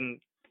 And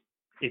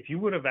if you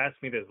would have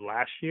asked me this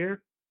last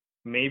year,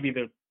 maybe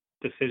the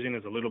decision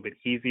is a little bit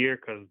easier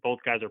because both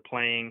guys are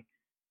playing.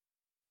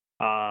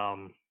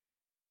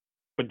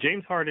 But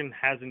James Harden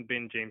hasn't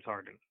been James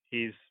Harden.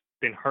 He's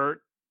been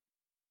hurt.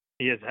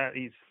 He's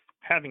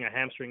having a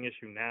hamstring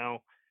issue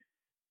now.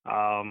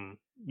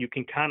 You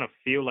can kind of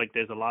feel like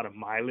there's a lot of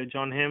mileage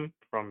on him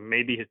from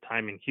maybe his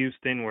time in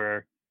Houston,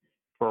 where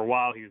for a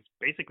while he was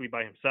basically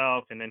by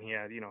himself, and then he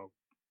had,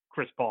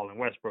 Chris Paul and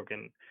Westbrook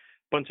and a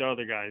bunch of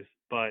other guys.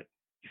 But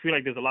you feel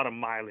like there's a lot of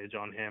mileage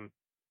on him.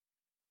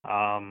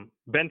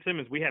 Ben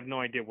Simmons, we have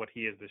no idea what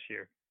he is this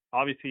year.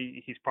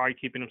 Obviously, he's probably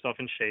keeping himself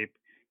in shape,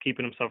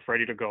 keeping himself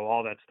ready to go,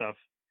 all that stuff.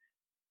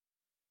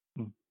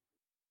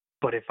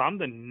 But if I'm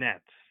the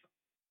Nets,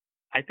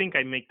 I think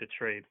I make the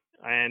trade.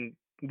 And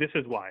this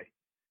is why.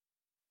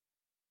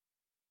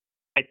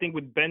 I think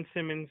with Ben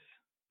Simmons,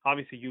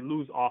 obviously you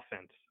lose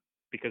offense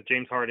because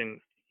James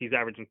Harden, he's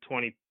averaging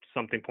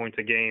 20-something points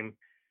a game.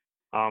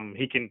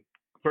 He can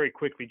very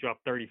quickly drop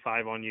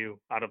 35 on you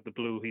out of the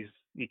blue. He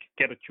can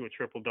get you a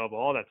triple-double,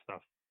 all that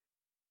stuff.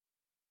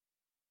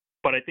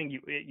 But I think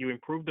you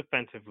improve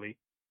defensively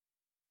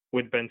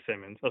with Ben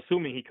Simmons,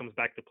 assuming he comes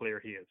back the player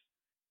he is.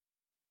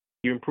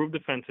 You improve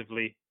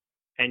defensively,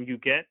 and you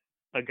get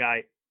a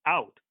guy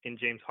out in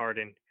James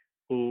Harden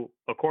who,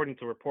 according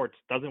to reports,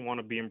 doesn't want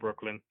to be in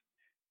Brooklyn.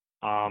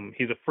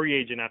 He's a free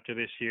agent after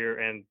this year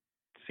and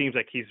seems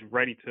like he's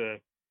ready to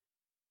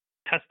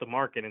test the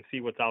market and see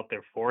what's out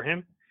there for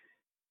him.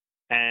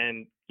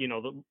 And,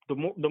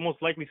 the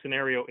most likely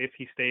scenario if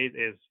he stays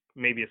is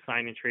maybe a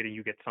sign and trade and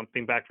you get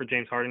something back for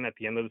James Harden at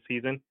the end of the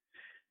season.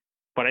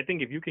 But I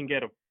think if you can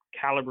get a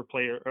caliber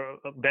player,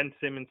 a Ben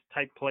Simmons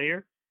type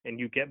player, and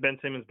you get Ben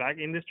Simmons back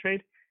in this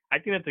trade, I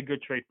think that's a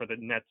good trade for the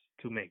Nets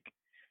to make.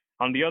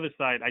 On the other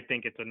side, I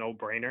think it's a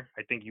no-brainer.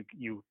 I think if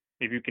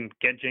you can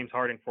get James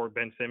Harden for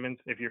Ben Simmons,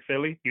 if you're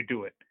Philly, you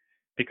do it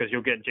because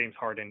you'll get James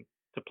Harden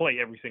to play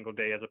every single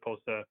day as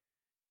opposed to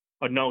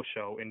a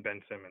no-show in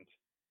Ben Simmons.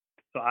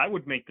 So I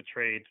would make the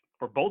trade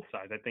for both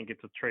sides. I think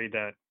it's a trade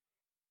that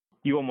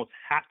you almost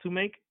have to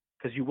make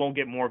because you won't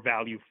get more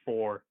value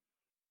for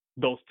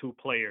those two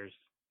players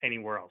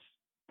anywhere else.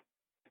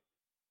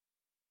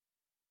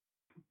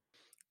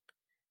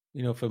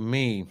 For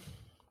me,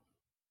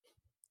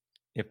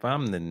 if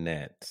I'm the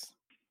Nets,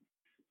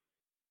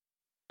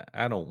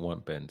 I don't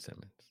want Ben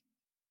Simmons.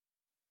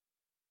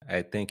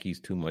 I think he's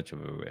too much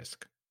of a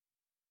risk.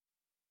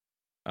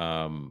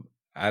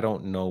 I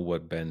don't know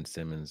what Ben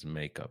Simmons'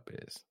 makeup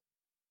is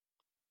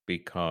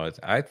because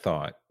I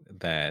thought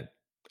that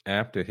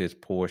after his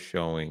poor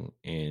showing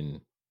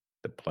in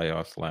the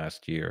playoffs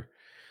last year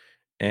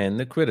and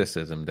the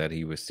criticism that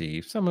he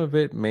received, some of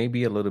it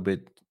maybe a little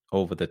bit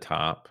over the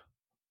top.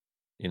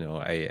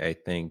 I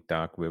think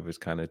Doc Rivers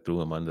kind of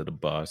threw him under the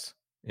bus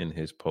in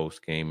his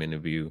post-game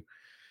interview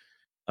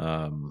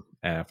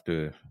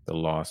after the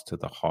loss to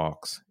the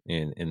Hawks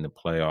in the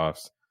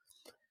playoffs.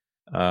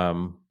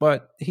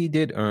 But he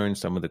did earn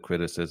some of the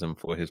criticism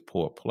for his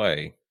poor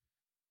play.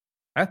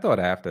 I thought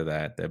after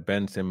that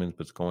Ben Simmons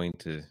was going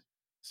to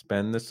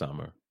spend the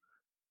summer,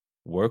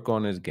 work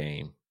on his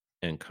game,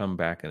 and come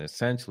back and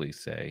essentially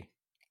say,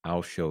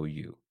 I'll show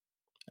you.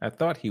 I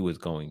thought he was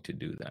going to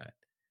do that.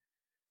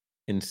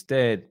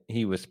 Instead,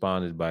 he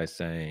responded by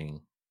saying,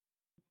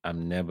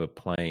 I'm never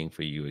playing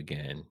for you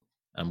again.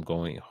 I'm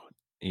going,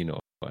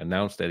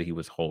 announced that he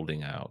was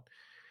holding out.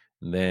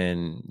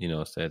 Then,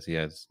 says he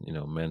has,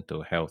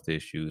 mental health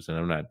issues, and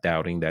I'm not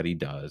doubting that he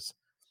does.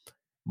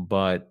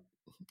 But,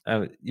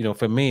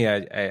 for me,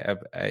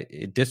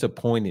 it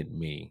disappointed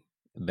me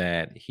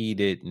that he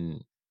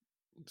didn't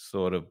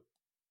sort of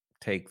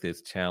take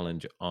this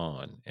challenge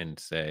on and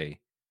say,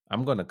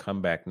 I'm going to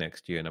come back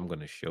next year and I'm going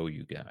to show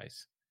you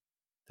guys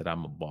that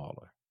I'm a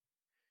baller.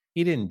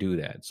 He didn't do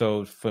that.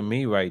 So for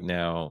me right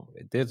now,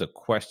 there's a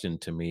question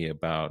to me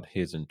about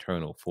his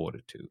internal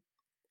fortitude.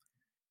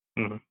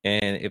 Mm-hmm.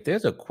 And if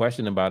there's a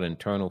question about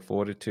internal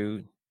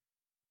fortitude,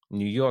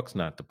 New York's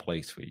not the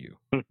place for you.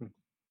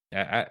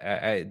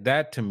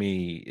 That to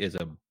me is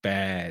a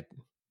bad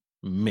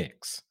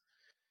mix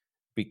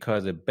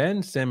because if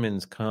Ben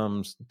Simmons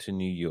comes to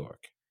New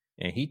York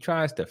and he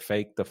tries to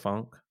fake the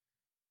funk,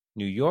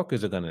 New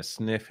Yorkers are going to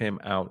sniff him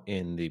out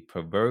in the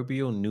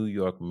proverbial New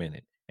York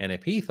minute. And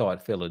if he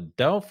thought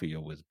Philadelphia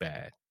was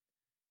bad,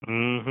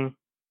 mm-hmm.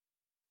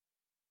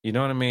 You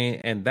know what I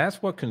mean? And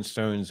that's what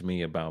concerns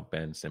me about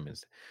Ben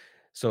Simmons.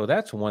 So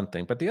that's one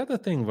thing. But the other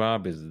thing,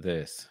 Rob, is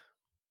this.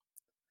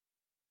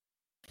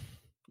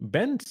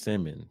 Ben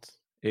Simmons,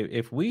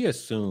 if we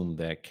assume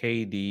that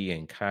KD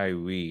and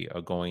Kyrie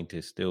are going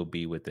to still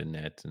be with the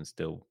Nets and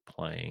still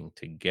playing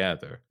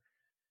together,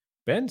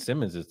 Ben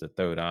Simmons is the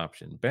third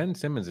option. Ben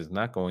Simmons is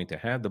not going to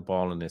have the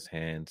ball in his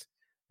hands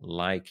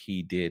like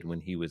he did when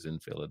he was in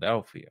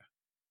Philadelphia.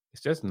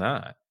 It's just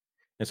not.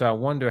 And so I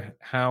wonder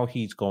how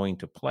he's going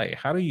to play.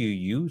 How do you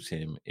use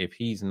him if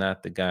he's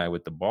not the guy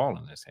with the ball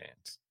in his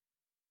hands?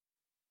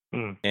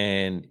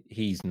 And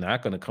he's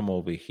not going to come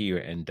over here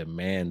and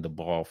demand the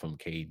ball from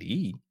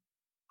KD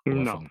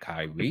or from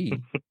Kyrie.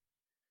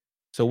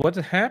 So what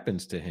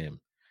happens to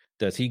him?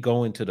 Does he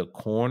go into the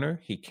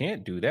corner? He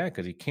can't do that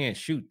because he can't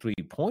shoot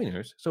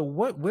 3-pointers. So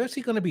where's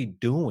he going to be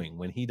doing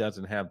when he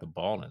doesn't have the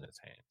ball in his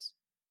hands?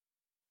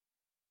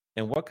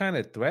 And what kind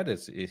of threat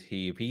is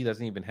he if he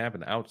doesn't even have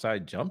an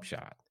outside jump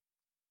shot?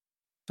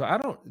 So I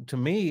don't to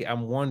me,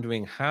 I'm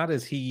wondering how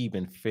does he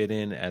even fit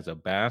in as a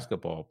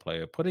basketball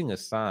player, putting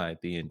aside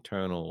the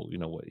internal,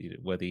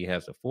 whether he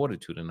has the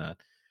fortitude or not.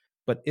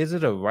 But is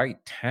it a right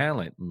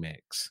talent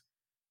mix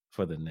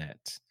for the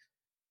Nets?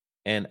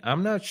 And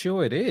I'm not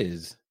sure it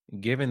is,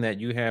 given that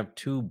you have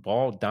two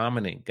ball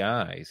dominant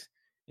guys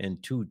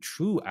and two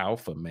true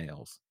alpha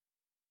males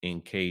in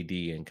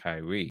KD and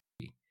Kyrie.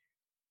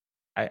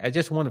 I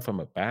just wonder from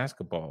a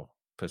basketball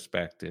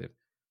perspective,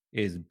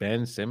 is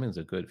Ben Simmons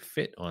a good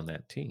fit on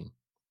that team?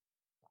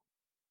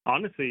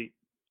 Honestly,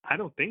 I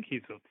don't think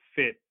he's a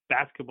fit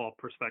basketball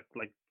perspective,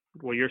 like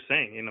what you're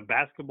saying. In a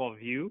basketball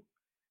view,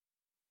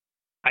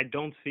 I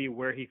don't see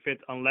where he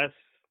fits unless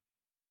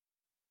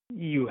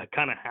you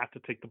kind of have to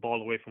take the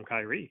ball away from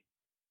Kyrie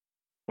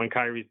when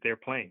Kyrie's there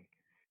playing.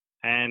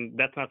 And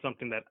that's not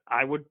something that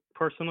I would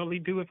personally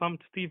do if I'm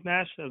Steve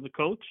Nash as a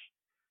coach,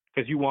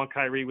 because you want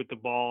Kyrie with the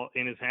ball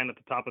in his hand at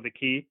the top of the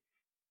key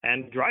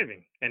and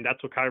driving. And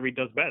that's what Kyrie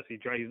does best. He's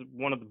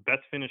one of the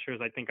best finishers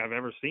I think I've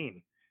ever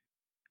seen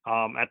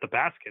at the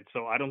basket.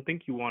 So I don't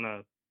think you want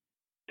to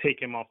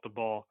take him off the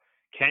ball.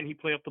 Can he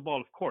play off the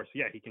ball? Of course.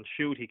 Yeah, he can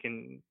shoot. He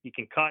can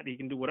cut. He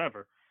can do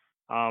whatever.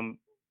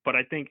 But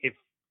I think if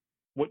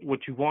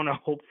what you want to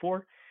hope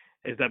for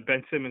is that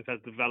Ben Simmons has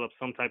developed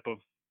some type of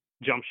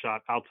jump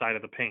shot outside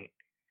of the paint.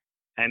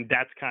 And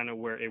that's kind of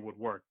where it would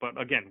work. But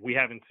again, we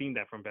haven't seen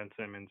that from Ben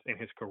Simmons in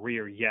his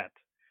career yet.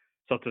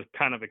 So to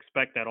kind of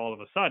expect that all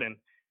of a sudden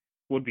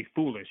would be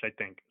foolish, I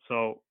think.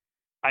 So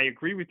I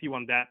agree with you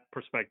on that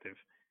perspective.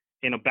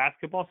 In a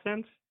basketball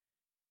sense,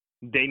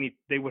 they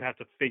would have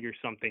to figure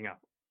something out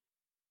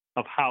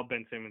of how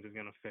Ben Simmons is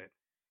going to fit.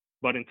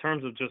 But in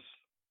terms of just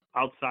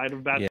outside of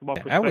Yeah, basketball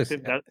I was.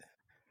 perspective,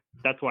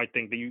 that's why I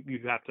think that you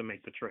have to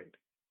make the trade,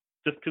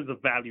 just because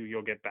of value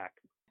you'll get back.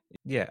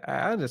 Yeah,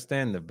 I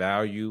understand the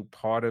value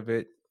part of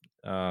it.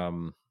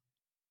 Um,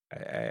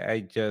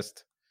 I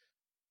just,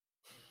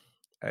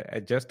 I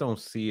just don't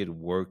see it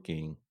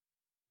working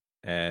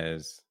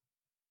as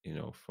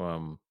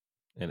from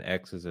an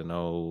X's and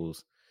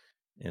O's,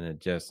 and it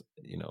just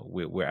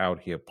we're out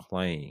here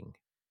playing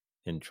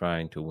and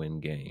trying to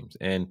win games,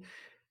 and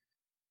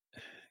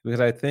because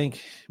I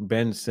think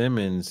Ben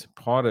Simmons,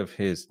 part of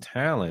his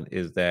talent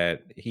is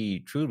that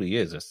he truly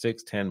is a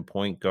 6'10"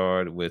 point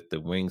guard with the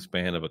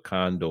wingspan of a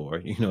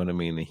condor. You know what I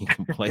mean? And he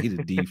can play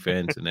the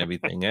defense and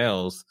everything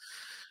else.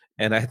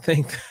 And I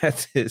think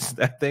that's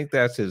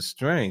his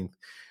strength.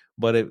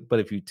 But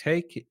if you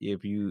take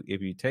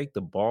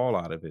the ball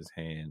out of his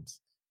hands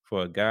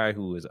for a guy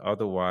who is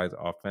otherwise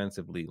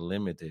offensively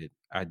limited,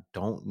 I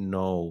don't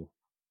know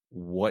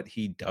what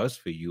he does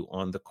for you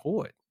on the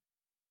court.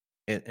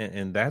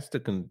 And that's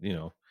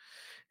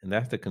and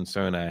that's the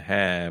concern I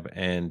have.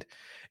 And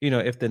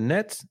if the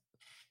Nets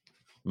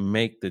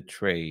make the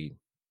trade,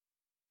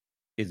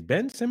 is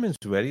Ben Simmons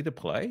ready to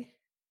play?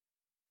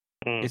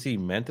 Mm. Is he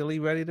mentally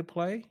ready to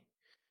play?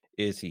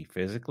 Is he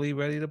physically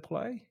ready to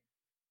play?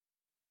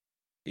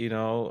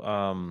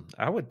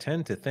 I would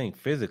tend to think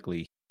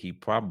physically he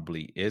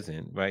probably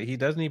isn't, right? He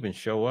doesn't even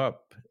show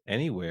up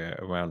anywhere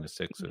around the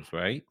Sixers,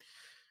 right?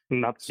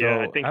 Not, yeah,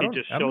 I So think I he don't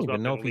just I don't shows even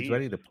up know if and he's leaves.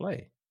 ready to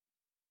play.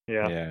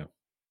 Yeah. Yeah.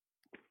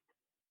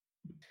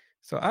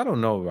 So I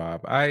don't know,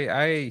 Rob.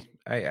 I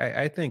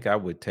think I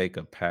would take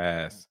a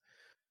pass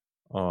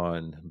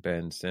on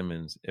Ben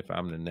Simmons if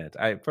I'm the Nets.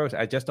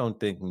 I just don't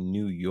think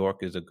New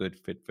York is a good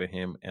fit for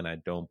him, and I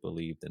don't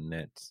believe the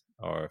Nets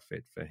are a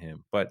fit for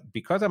him. But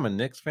because I'm a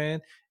Knicks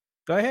fan,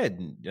 go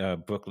ahead,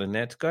 Brooklyn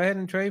Nets. Go ahead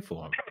and trade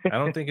for him. I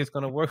don't think it's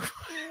going to work.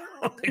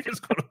 I don't think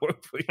it's going to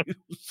work for you.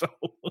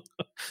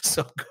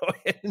 So go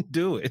ahead and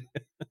do it.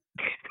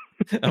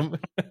 I'm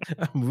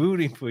I'm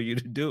rooting for you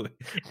to do it.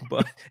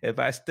 But if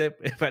I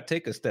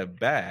take a step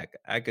back,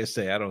 I can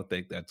say I don't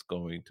think that's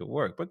going to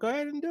work. But go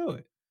ahead and do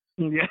it.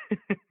 Yeah.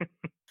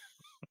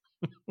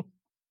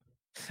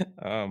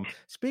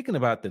 Speaking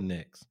about the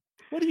Knicks,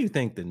 what do you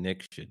think the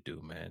Knicks should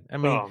do, man? I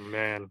mean, Oh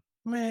man.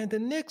 man, the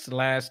Knicks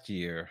last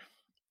year,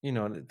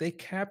 they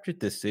captured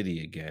the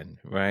city again,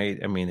 right?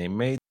 I mean, they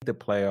made the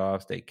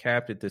playoffs, they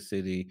captured the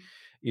city.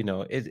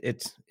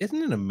 It's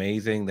isn't it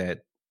amazing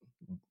that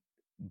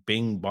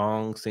Bing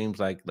Bong seems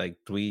like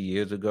 3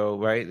 years ago,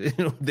 right?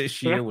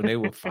 This year when they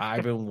were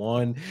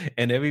 5-1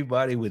 and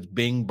everybody was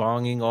bing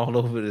bonging all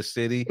over the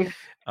city.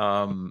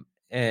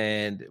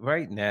 And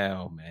right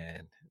now,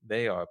 man,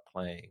 they are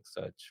playing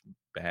such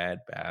bad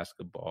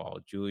basketball.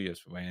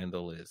 Julius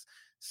Randle is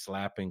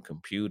slapping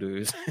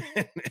computers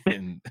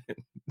and,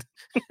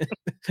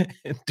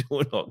 and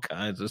doing all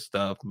kinds of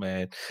stuff,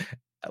 man.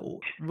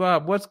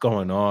 Rob, what's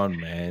going on,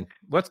 man?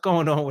 What's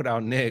going on with our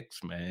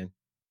Knicks, man?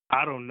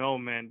 I don't know,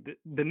 man.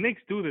 The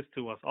Knicks do this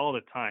to us all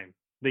the time.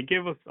 They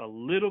give us a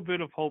little bit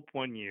of hope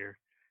one year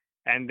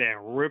and then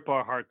rip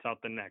our hearts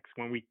out the next.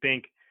 When we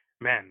think,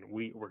 man,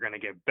 we're gonna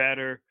get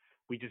better.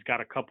 We just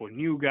got a couple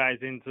new guys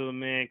into the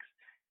mix.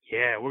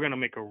 Yeah, we're gonna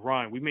make a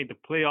run. We made the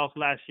playoffs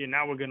last year.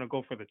 Now we're gonna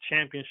go for the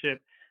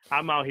championship.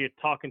 I'm out here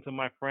talking to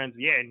my friends.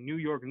 Yeah, New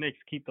York Knicks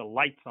keep the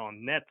lights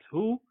on. Nets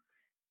who?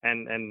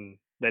 And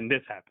then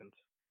this happens.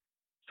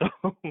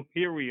 So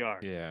here we are.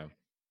 Yeah.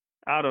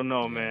 I don't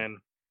know, Yeah. man.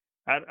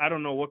 I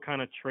don't know what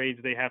kind of trades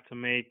they have to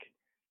make,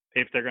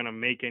 if they're gonna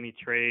make any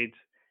trades.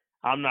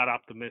 I'm not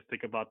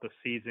optimistic about the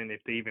season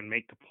if they even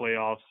make the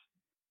playoffs.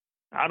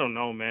 I don't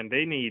know, man.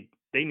 They need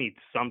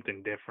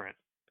something different.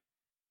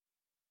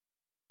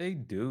 They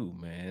do,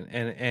 man.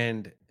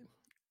 And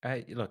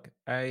I look,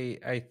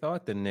 I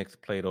thought the Knicks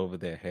played over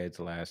their heads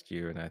last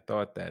year, and I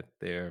thought that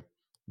their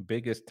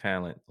biggest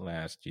talent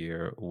last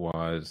year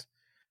was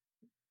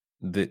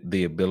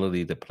the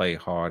ability to play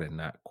hard and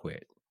not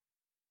quit.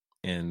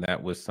 And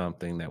that was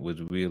something that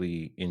was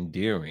really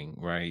endearing,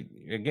 right?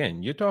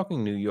 Again, you're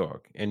talking New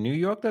York, and New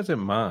York doesn't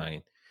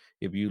mind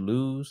if you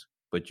lose,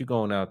 but you're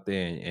going out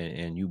there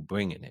and you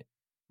bringing it,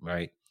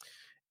 right?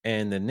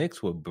 And the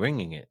Knicks were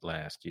bringing it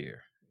last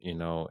year,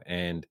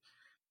 and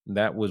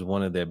that was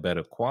one of their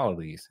better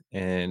qualities.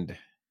 And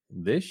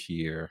this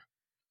year,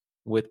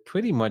 with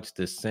pretty much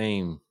the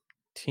same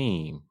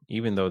team,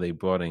 even though they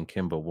brought in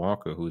Kimber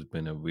Walker, who's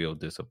been a real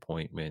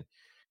disappointment,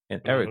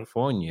 and Hmm. Eric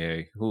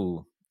Fournier,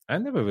 who I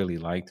never really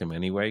liked him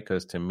anyway,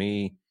 because to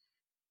me,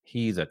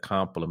 he's a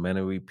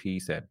complimentary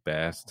piece at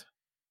best.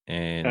 I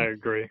And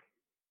agree.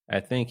 I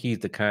think he's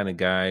the kind of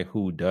guy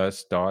who does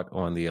start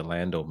on the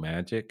Orlando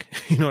Magic.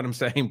 You know what I'm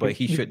saying? But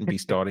he shouldn't be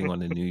starting on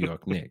the New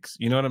York Knicks.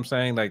 You know what I'm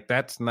saying? Like,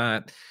 that's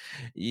not,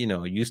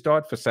 you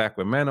start for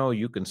Sacramento,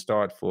 you can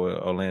start for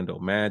Orlando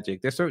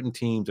Magic. There's certain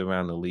teams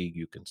around the league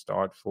you can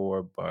start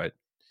for, but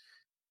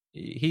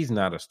he's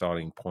not a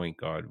starting point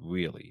guard,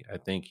 really. I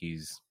think you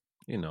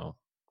know,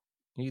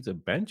 he's a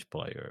bench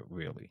player,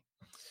 really.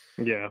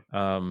 Yeah.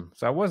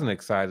 So I wasn't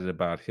excited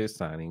about his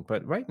signing,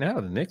 but right now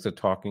the Knicks are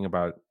talking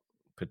about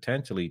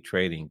potentially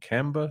trading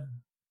Kemba,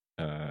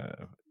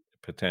 uh,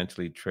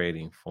 potentially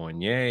trading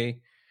Fournier,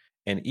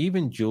 and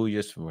even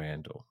Julius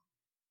Randle.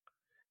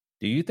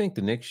 Do you think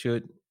the Knicks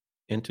should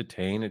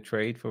entertain a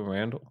trade for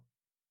Randle?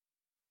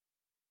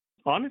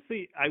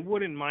 Honestly, I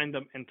wouldn't mind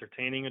them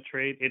entertaining a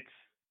trade. It's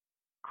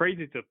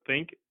crazy to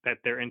think that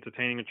they're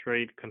entertaining a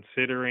trade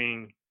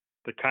considering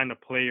the kind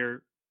of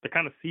player, the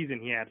kind of season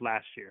he had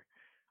last year,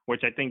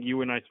 which I think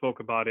you and I spoke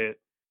about it.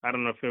 I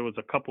don't know if it was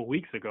a couple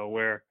weeks ago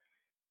where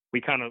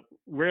we kind of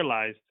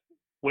realized,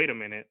 wait a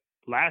minute,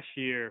 last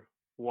year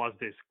was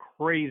this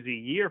crazy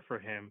year for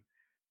him,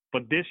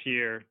 but this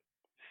year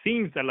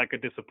seems like a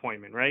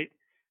disappointment, right?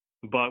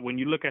 But when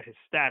you look at his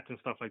stats and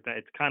stuff like that,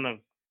 it's kind of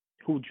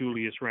who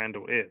Julius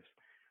Randle is.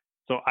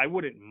 So I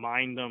wouldn't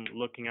mind them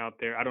looking out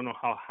there. I don't know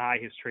how high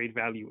his trade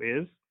value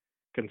is,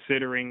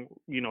 considering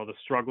the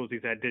struggles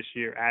he's had this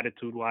year,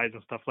 attitude wise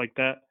and stuff like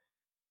that.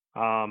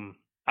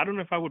 I don't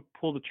know if I would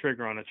pull the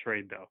trigger on a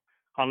trade though,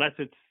 unless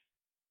it's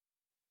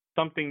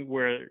something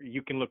where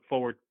you can look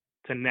forward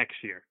to next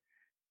year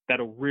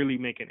that'll really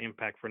make an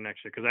impact for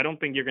next year. Because I don't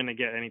think you're going to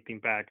get anything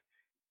back.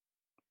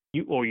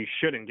 You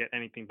shouldn't get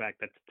anything back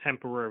that's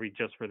temporary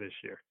just for this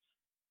year.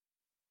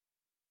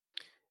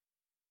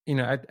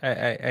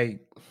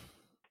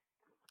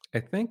 I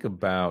think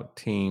about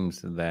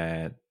teams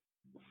that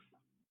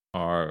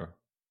are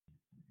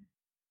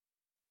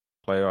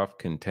playoff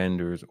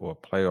contenders or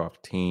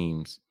playoff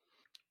teams,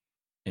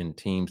 and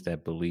teams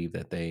that believe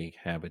that they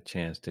have a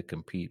chance to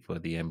compete for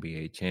the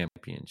NBA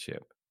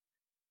championship.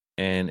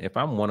 And if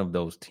I'm one of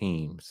those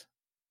teams,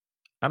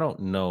 I don't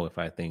know if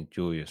I think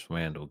Julius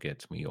Randle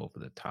gets me over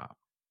the top.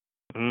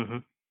 Hmm.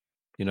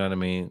 You know what I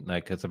mean?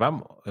 Like, because if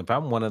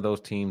I'm one of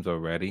those teams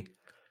already,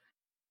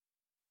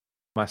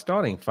 my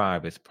starting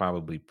five is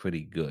probably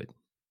pretty good.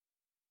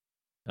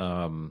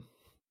 Um,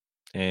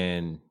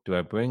 and do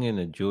I bring in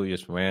a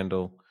Julius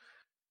Randle,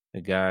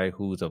 a guy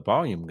who's a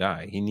volume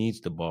guy? He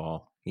needs the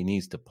ball. He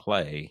needs to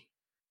play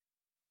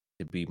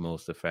to be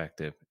most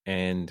effective.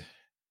 And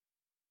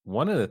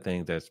one of the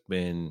things that's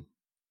been,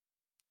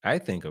 I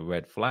think, a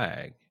red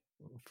flag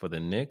for the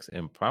Knicks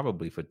and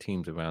probably for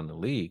teams around the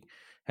league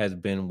has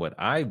been what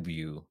I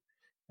view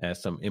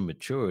as some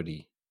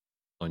immaturity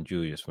on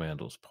Julius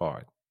Randle's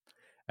part.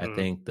 I Hmm.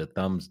 think the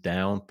thumbs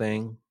down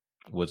thing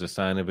was a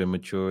sign of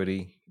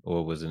immaturity,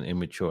 or was an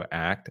immature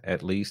act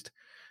at least.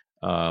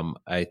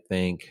 I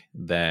think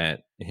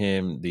that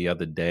him the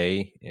other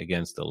day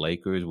against the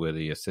Lakers, where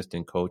the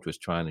assistant coach was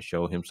trying to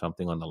show him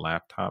something on the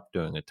laptop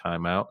during a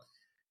timeout,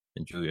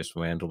 and Julius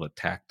Randle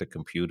attacked the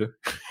computer.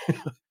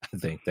 I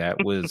think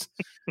that was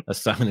a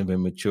sign of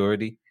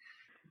immaturity.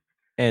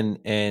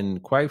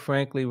 And quite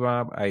frankly,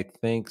 Rob, I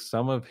think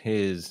some of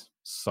his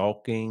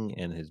sulking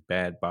and his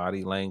bad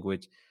body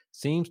language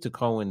seems to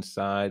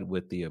coincide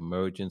with the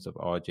emergence of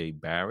RJ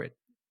Barrett,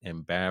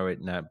 and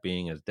Barrett not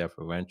being as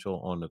deferential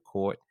on the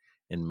court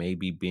and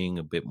maybe being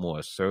a bit more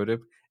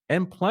assertive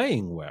and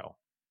playing well.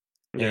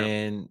 Yeah.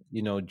 And,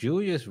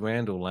 Julius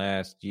Randle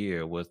last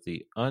year was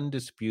the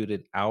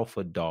undisputed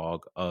alpha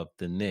dog of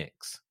the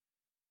Knicks.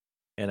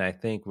 And I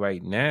think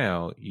right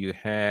now you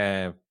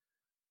have,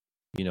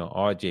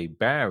 RJ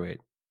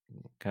Barrett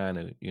kind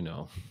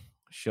of,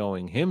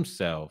 showing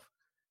himself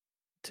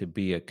to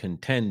be a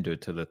contender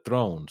to the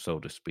throne, so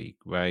to speak,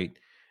 right?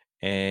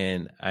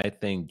 And I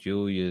think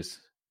Julius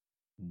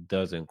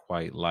doesn't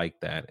quite like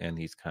that, and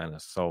he's kind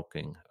of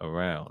sulking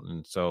around.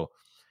 And so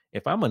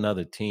if I'm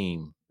another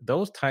team,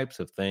 those types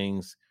of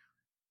things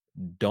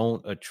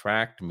don't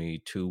attract me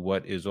to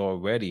what is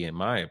already, in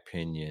my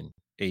opinion,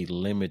 a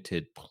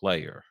limited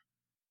player,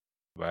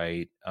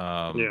 right?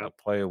 Yeah. A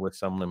player with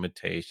some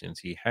limitations.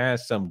 He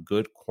has some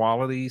good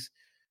qualities,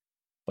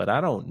 but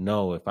I don't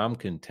know if I'm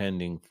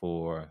contending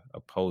for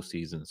a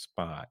postseason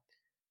spot,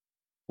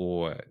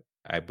 or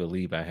I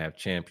believe I have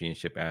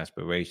championship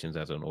aspirations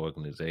as an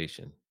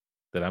organization,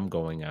 that I'm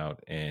going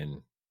out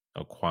and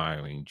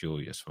acquiring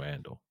Julius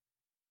Randle.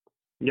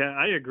 Yeah,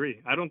 I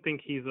agree. I don't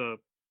think he's a,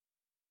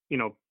 you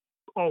know,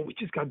 oh, we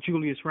just got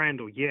Julius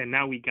Randle. Yeah,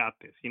 now we got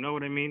this. You know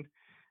what I mean?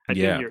 I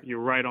think Yeah, you're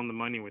right on the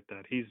money with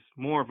that. He's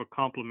more of a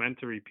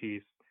complementary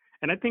piece.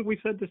 And I think we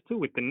said this too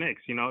with the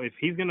Knicks. You know, if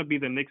he's going to be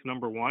the Knicks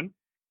number one,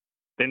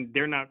 then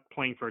they're not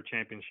playing for a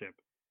championship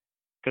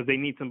because they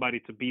need somebody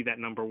to be that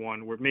number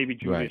one, where maybe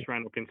Julius right.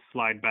 Randle can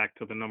slide back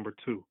to the number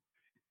two.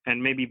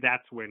 And maybe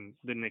that's when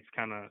the Knicks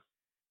kind of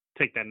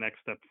take that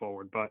next step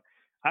forward. But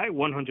I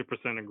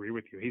 100% agree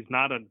with you. He's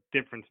not a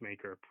difference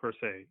maker per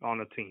se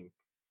on a team.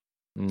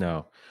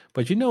 No.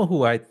 But you know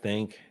who I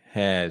think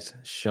has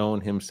shown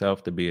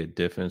himself to be a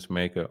difference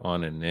maker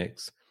on the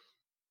Knicks,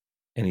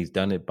 and he's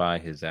done it by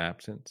his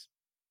absence,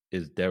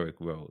 is Derrick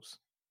Rose.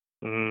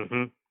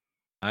 Hmm.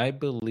 I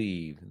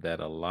believe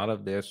that a lot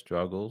of their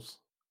struggles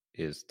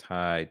is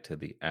tied to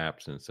the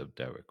absence of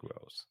Derrick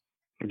Rose.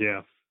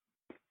 Yeah.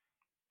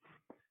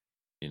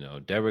 You know,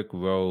 Derrick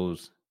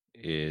Rose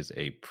is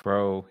a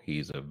pro,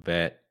 he's a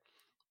vet,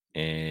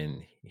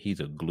 and he's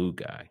a glue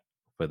guy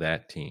for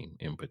that team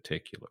in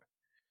particular.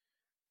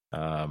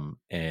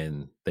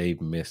 And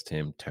they've missed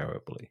him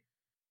terribly.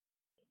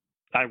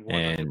 I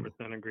And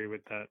 100% agree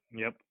with that.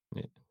 Yep.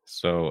 yeah,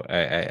 so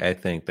I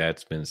think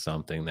that's been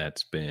something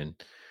that's been,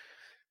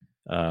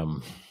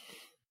 um,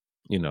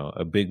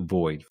 a big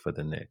void for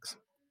the Knicks.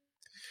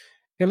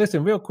 Hey,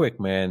 listen, real quick,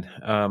 man.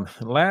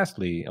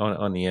 Lastly,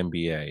 on the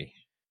NBA,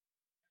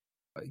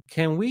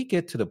 can we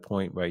get to the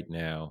point right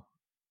now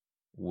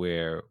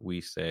where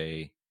we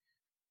say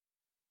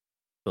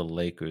the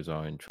Lakers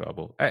are in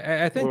trouble?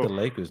 I think the Oof.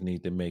 Lakers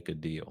need to make a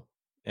deal,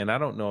 and I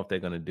don't know if they're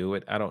going to do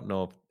it. I don't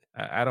know if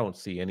I don't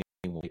see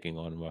anyone taking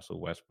on Russell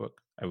Westbrook.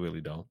 I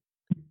really don't.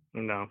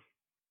 No.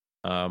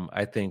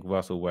 I think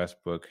Russell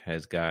Westbrook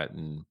has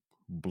gotten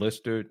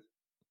blistered,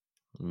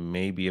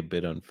 maybe a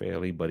bit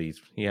unfairly, but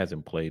he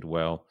hasn't played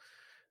well.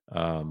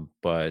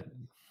 But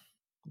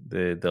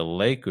the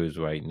Lakers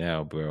right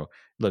now, bro.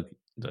 Look,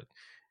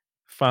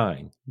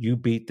 fine. You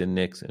beat the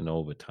Knicks in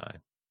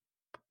overtime.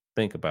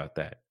 Think about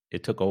that.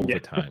 It took Yeah.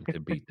 overtime to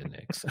beat the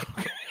Knicks.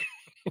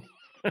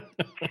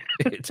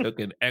 It took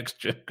an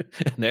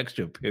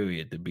extra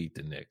period to beat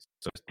the Knicks.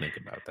 So just think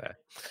about that.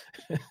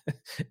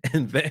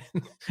 and then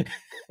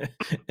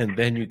and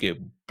then you get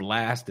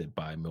blasted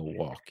by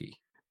Milwaukee.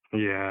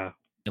 Yeah.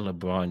 And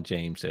LeBron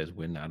James says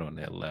we're not on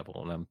that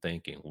level. And I'm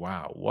thinking,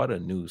 wow, what a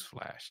news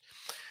flash.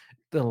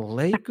 The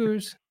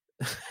Lakers,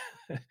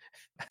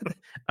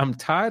 I'm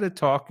tired of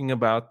talking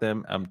about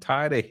them. I'm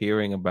tired of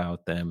hearing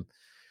about them.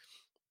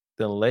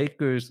 The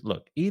Lakers,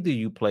 look, either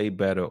you play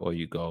better or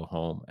you go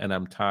home. And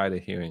I'm tired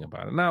of hearing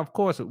about it. Now, of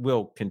course, it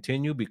will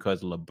continue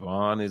because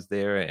LeBron is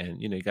there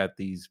and, you got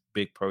these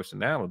big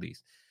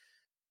personalities.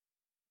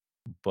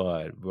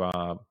 But,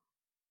 Rob,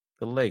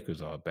 the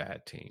Lakers are a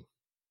bad team.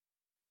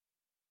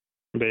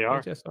 They They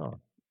are. just are.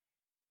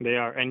 They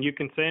are. And you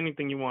can say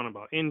anything you want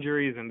about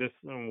injuries and this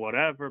and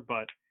whatever,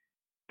 but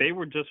they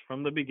were just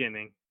from the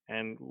beginning,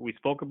 and we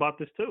spoke about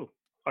this too,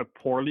 a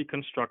poorly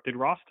constructed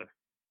roster.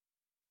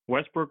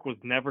 Westbrook was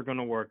never going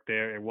to work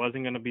there. It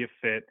wasn't going to be a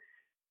fit.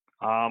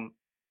 Um,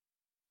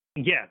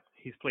 yeah,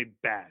 he's played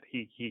bad.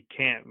 He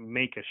can't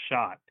make a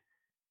shot.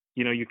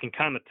 You know, you can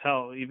kind of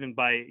tell even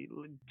by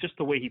just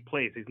the way he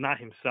plays. He's not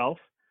himself.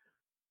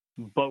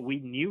 But we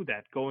knew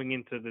that going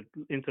into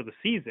the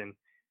season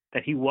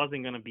that he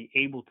wasn't going to be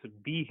able to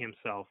be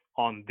himself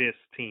on this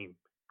team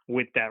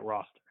with that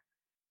roster.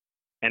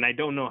 And I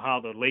don't know how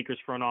the Lakers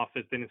front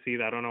office didn't see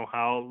that. I don't know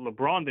how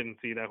LeBron didn't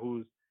see that.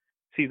 Who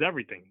sees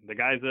everything? The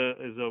guy's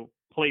is a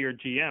player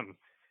GM.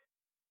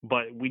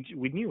 But we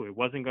knew it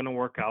wasn't going to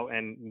work out,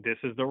 and this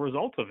is the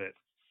result of it.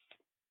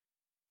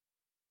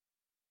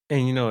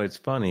 And it's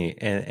funny,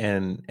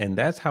 and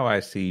that's how I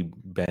see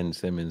Ben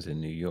Simmons in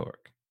New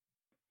York.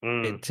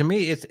 Mm, To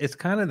me, it's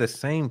kind of the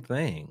same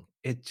thing.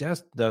 It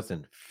just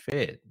doesn't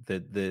fit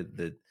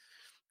the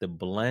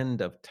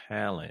blend of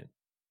talent.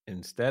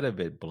 Instead of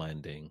it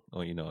blending,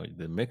 or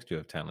the mixture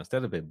of talent,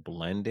 instead of it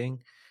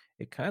blending,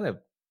 it kind of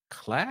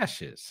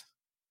clashes,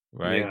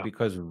 right? yeah.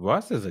 Because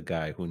Russ is a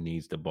guy who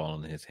needs the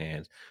ball in his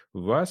hands.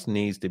 Russ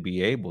needs to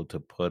be able to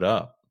put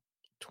up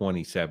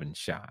 27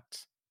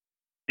 shots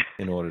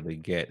in order to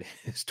get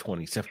his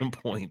 27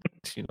 points.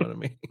 You know what I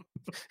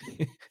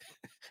mean?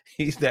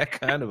 He's that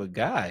kind of a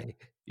guy.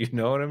 You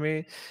know what I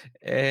mean?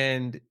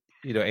 And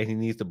and he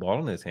needs the ball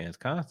in his hands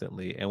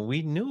constantly. And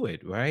we knew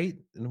it, right?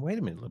 And wait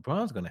a minute,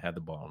 LeBron's going to have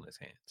the ball in his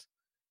hands,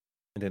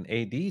 and then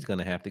AD is going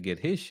to have to get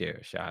his share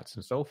of shots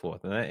and so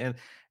forth. And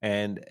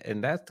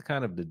that's the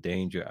kind of the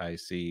danger I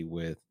see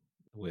with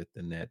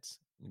the Nets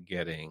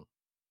getting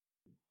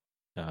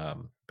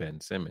Ben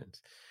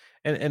Simmons.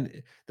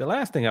 And the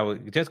last thing I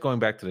would just going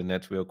back to the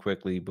Nets real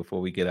quickly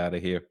before we get out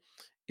of here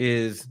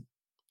is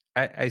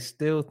I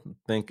still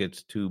think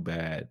it's too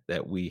bad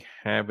that we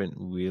haven't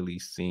really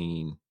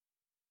seen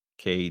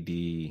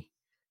KD,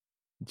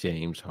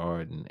 James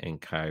Harden, and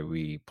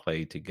Kyrie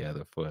play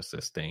together for a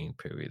sustained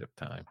period of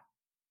time.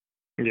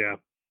 Yeah.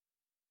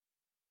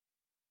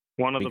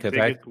 One of the Because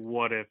biggest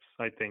what ifs,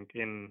 I think,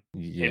 in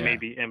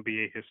maybe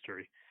NBA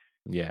history.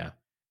 Yeah.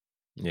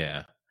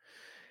 Yeah.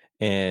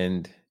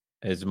 And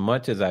as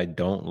much as I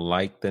don't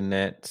like the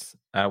Nets,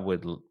 I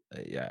want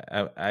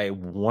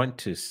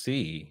to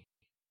see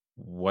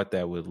what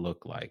that would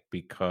look like,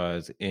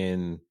 because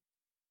in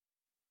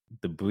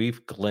the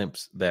brief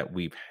glimpse that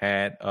we've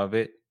had of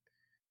it,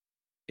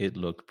 it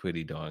looked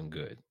pretty darn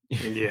good.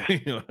 Yeah. You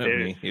know what I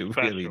mean? It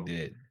special. really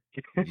did.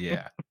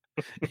 Yeah.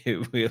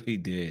 It really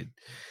did.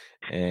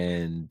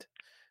 And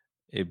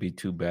it'd be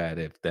too bad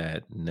if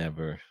that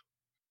never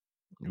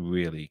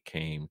really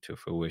came to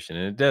fruition.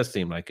 And it does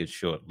seem like it's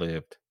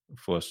short-lived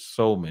for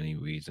so many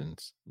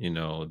reasons. You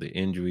know, the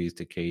injuries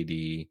to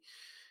KD,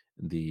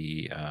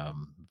 the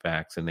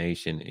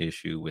vaccination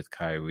issue with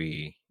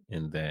Kyrie,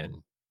 and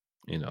then,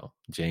 you know,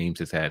 James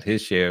has had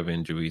his share of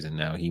injuries, and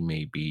now he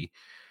may be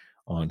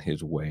on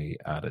his way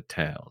out of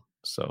town.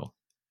 So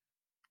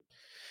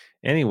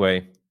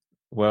anyway,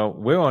 well,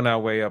 we're on our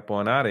way up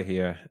on out of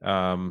here.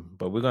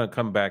 But we're going to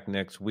come back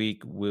next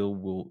week.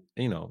 We'll,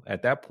 you know,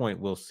 at that point,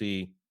 we'll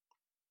see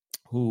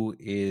who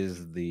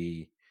is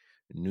the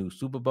new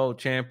Super Bowl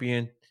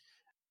champion.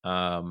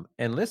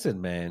 And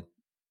listen, man,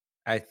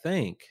 I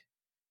think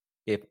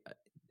if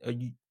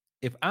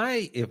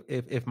my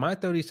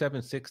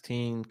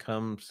 37-16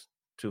 comes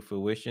to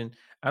fruition,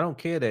 I don't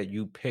care that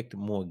you picked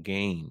more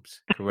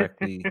games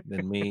correctly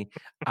than me.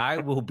 I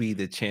will be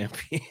the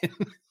champion.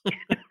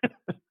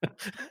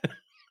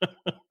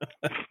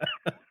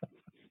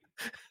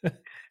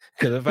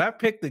 Because if I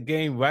pick the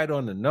game right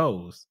on the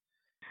nose,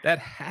 that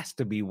has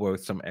to be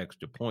worth some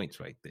extra points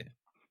right there.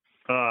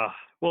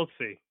 We'll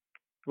see.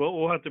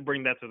 We'll have to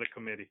bring that to the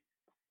committee.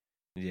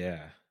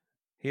 Yeah.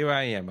 Here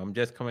I am. I'm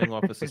just coming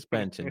off a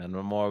suspension, and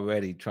I'm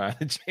already trying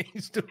to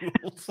change the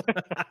rules.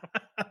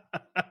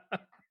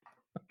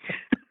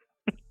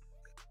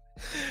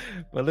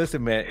 But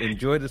listen, man,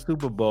 enjoy the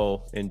Super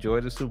Bowl.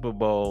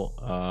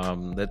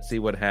 Let's see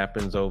what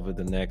happens over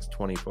the next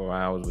 24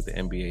 hours with the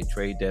NBA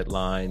trade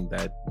deadline.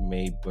 That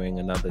may bring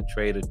another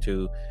trade or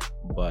two,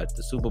 but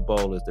the Super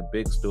Bowl is the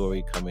big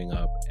story coming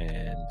up,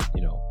 and,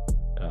 you know,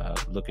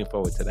 looking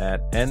forward to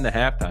that and the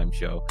halftime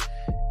show.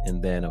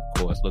 And then, of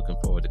course, looking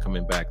forward to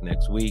coming back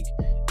next week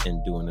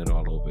and doing it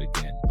all over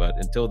again. But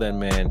until then,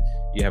 man,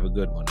 you have a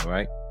good one, all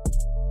right?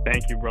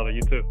 Thank you, brother.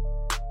 You too.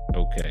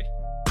 Okay.